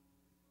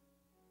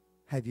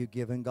 Have you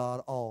given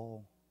God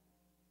all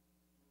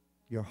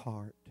your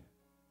heart?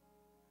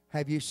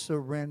 Have you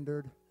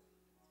surrendered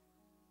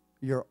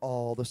your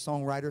all? The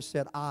songwriter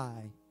said,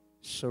 I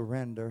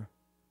surrender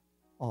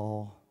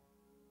all.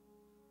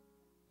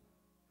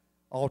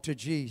 All to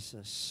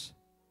Jesus.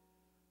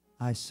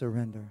 I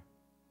surrender.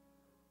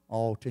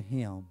 All to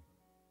Him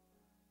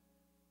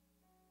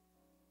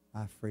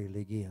I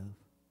freely give.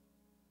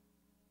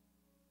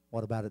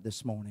 What about it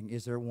this morning?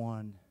 Is there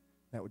one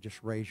that would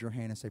just raise your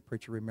hand and say,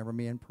 preacher, remember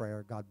me in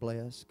prayer. God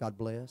bless, God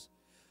bless,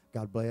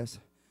 God bless.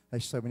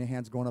 There's so many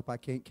hands going up I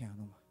can't count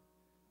them.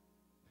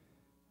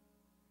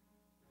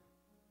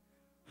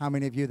 How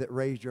many of you that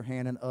raised your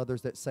hand and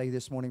others that say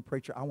this morning,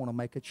 preacher, I want to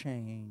make a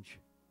change?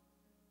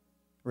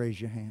 Raise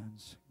your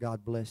hands.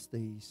 God bless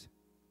these.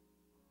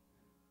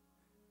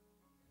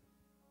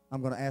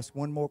 I'm going to ask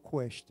one more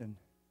question.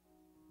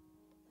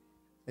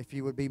 If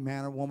you would be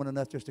man or woman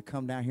enough just to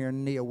come down here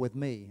and kneel with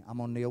me, I'm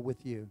going to kneel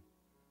with you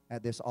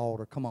at this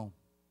altar. Come on.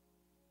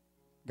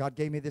 God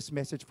gave me this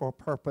message for a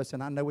purpose,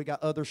 and I know we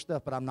got other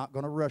stuff, but I'm not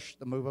going to rush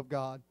the move of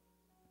God.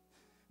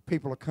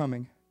 People are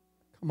coming.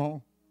 Come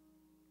on.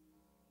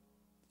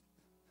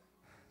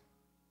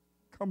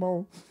 Come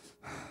on.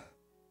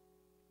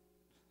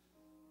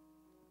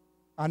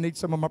 I need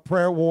some of my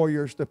prayer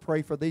warriors to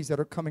pray for these that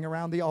are coming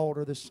around the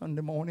altar this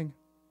Sunday morning.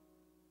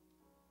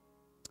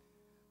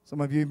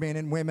 Some of you men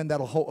and women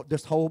that'll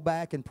just hold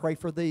back and pray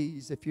for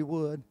these, if you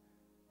would.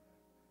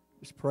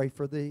 Just pray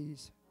for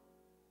these.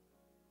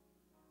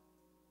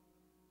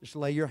 Just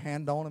lay your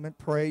hand on them and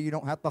pray. You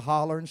don't have to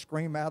holler and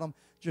scream at them.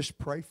 Just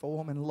pray for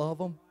them and love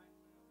them.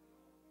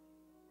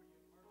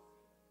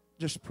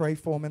 Just pray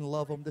for them and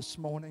love them this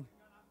morning.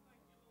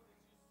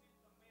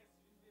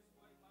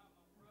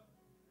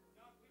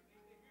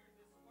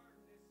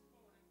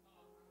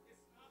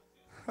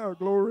 Oh,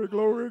 glory,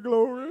 glory,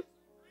 glory.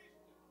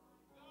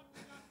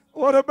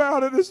 What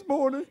about it this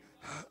morning?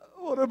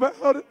 What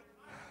about it?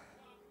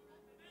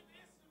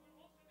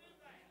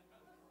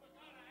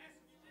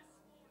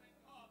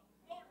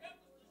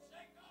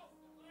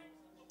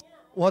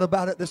 What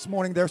about it this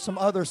morning? There's some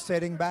others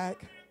sitting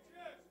back.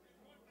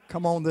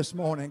 Come on this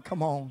morning.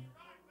 Come on.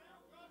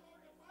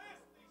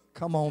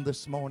 Come on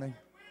this morning.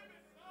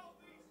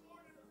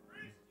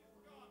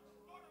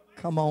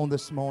 Come on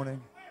this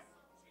morning.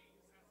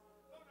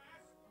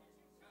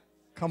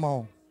 Come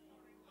on.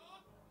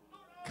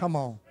 Come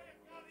on.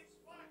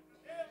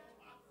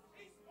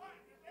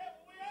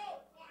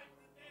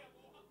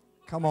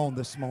 Come on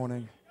this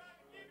morning.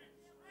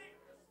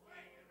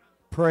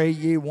 Pray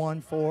ye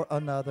one for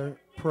another.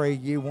 Pray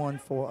ye one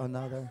for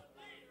another.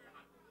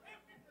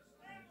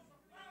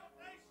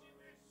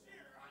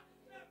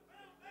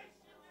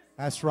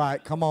 That's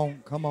right. Come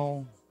on. Come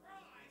on.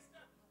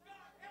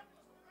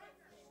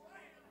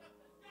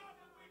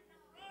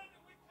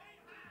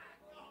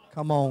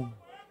 Come on.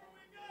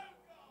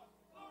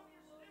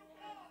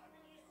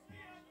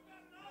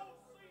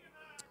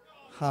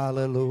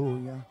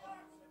 Hallelujah.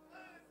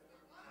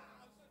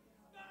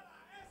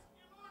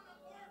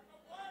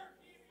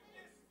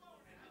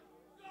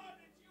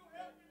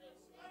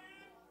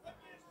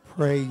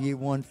 Pray ye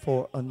one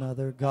for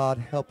another. God,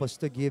 help us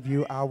to give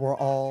you our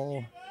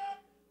all.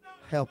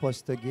 Help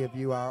us to give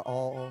you our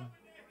all.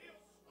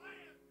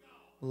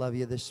 Love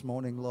you this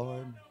morning,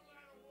 Lord.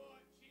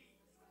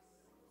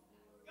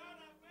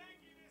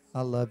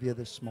 I love you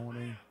this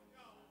morning.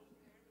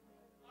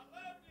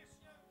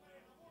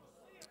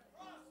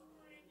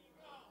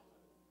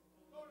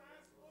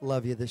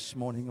 Love you this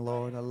morning,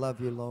 Lord. I love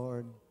you,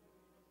 Lord.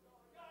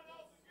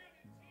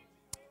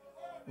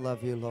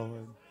 Love you,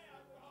 Lord.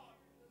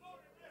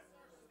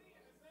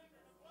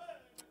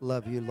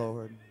 Love you,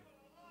 Lord.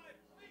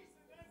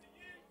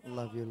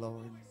 Love you,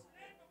 Lord.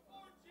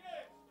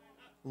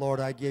 Lord,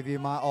 I give you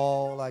my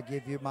all. I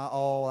give you my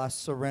all. I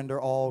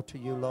surrender all to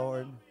you,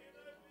 Lord.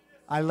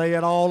 I lay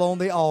it all on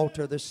the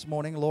altar this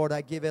morning, Lord. I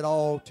give it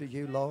all to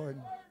you,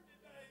 Lord.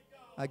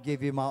 I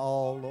give you my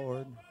all,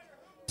 Lord.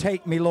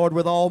 Take me, Lord,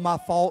 with all my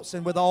faults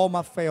and with all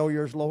my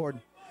failures, Lord.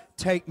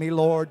 Take me,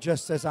 Lord,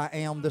 just as I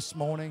am this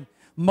morning.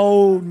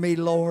 Mold me,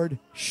 Lord.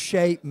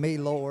 Shape me,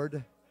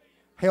 Lord.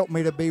 Help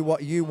me to be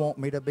what you want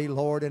me to be,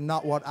 Lord, and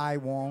not what I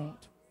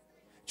want.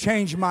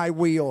 Change my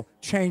will.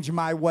 Change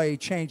my way.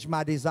 Change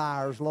my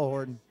desires,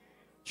 Lord.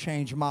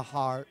 Change my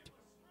heart.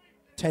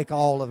 Take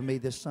all of me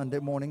this Sunday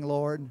morning,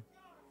 Lord.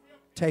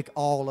 Take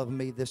all of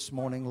me this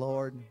morning,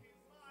 Lord.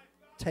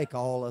 Take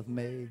all of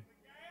me.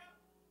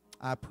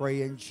 I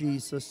pray in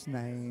Jesus'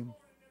 name.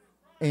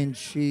 In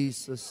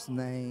Jesus'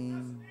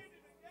 name.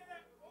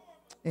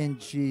 In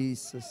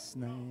Jesus'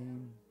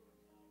 name.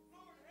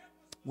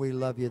 We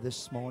love you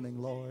this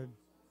morning, Lord.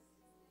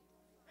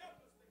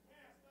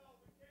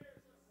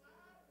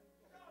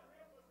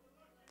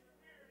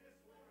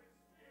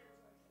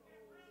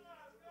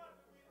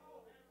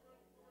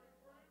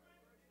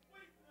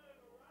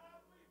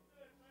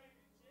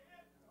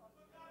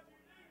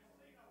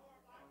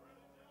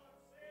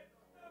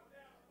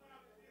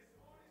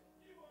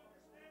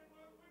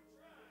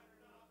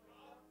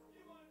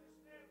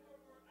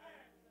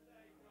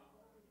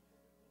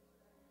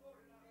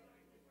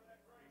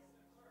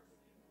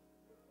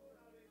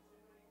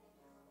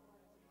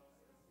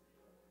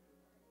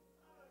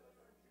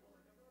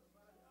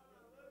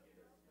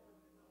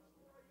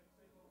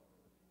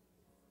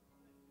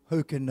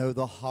 Who can know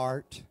the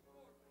heart?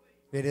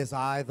 It is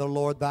I, the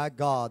Lord thy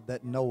God,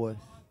 that knoweth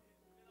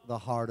the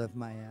heart of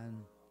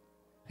man.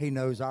 He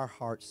knows our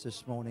hearts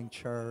this morning,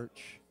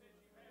 church.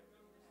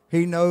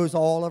 He knows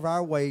all of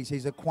our ways.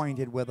 He's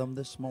acquainted with them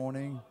this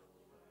morning.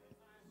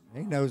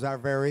 He knows our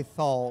very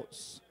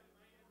thoughts.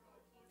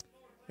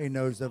 He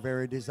knows the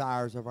very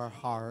desires of our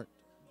heart.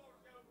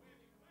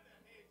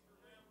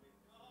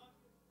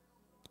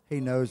 He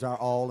knows our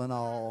all in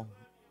all.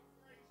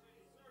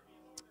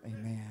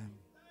 Amen.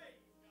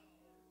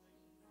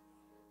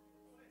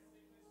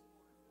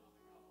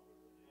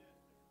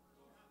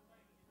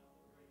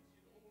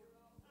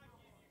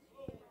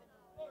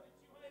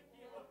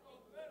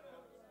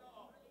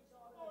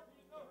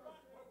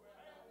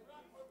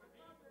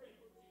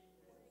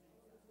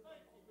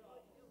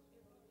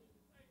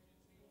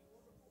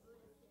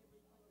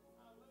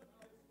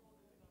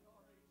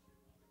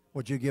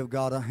 Would you give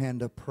God a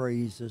hand of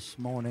praise this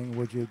morning?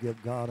 Would you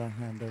give God a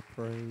hand of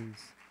praise?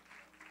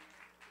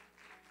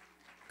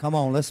 Come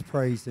on, let's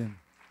praise Him.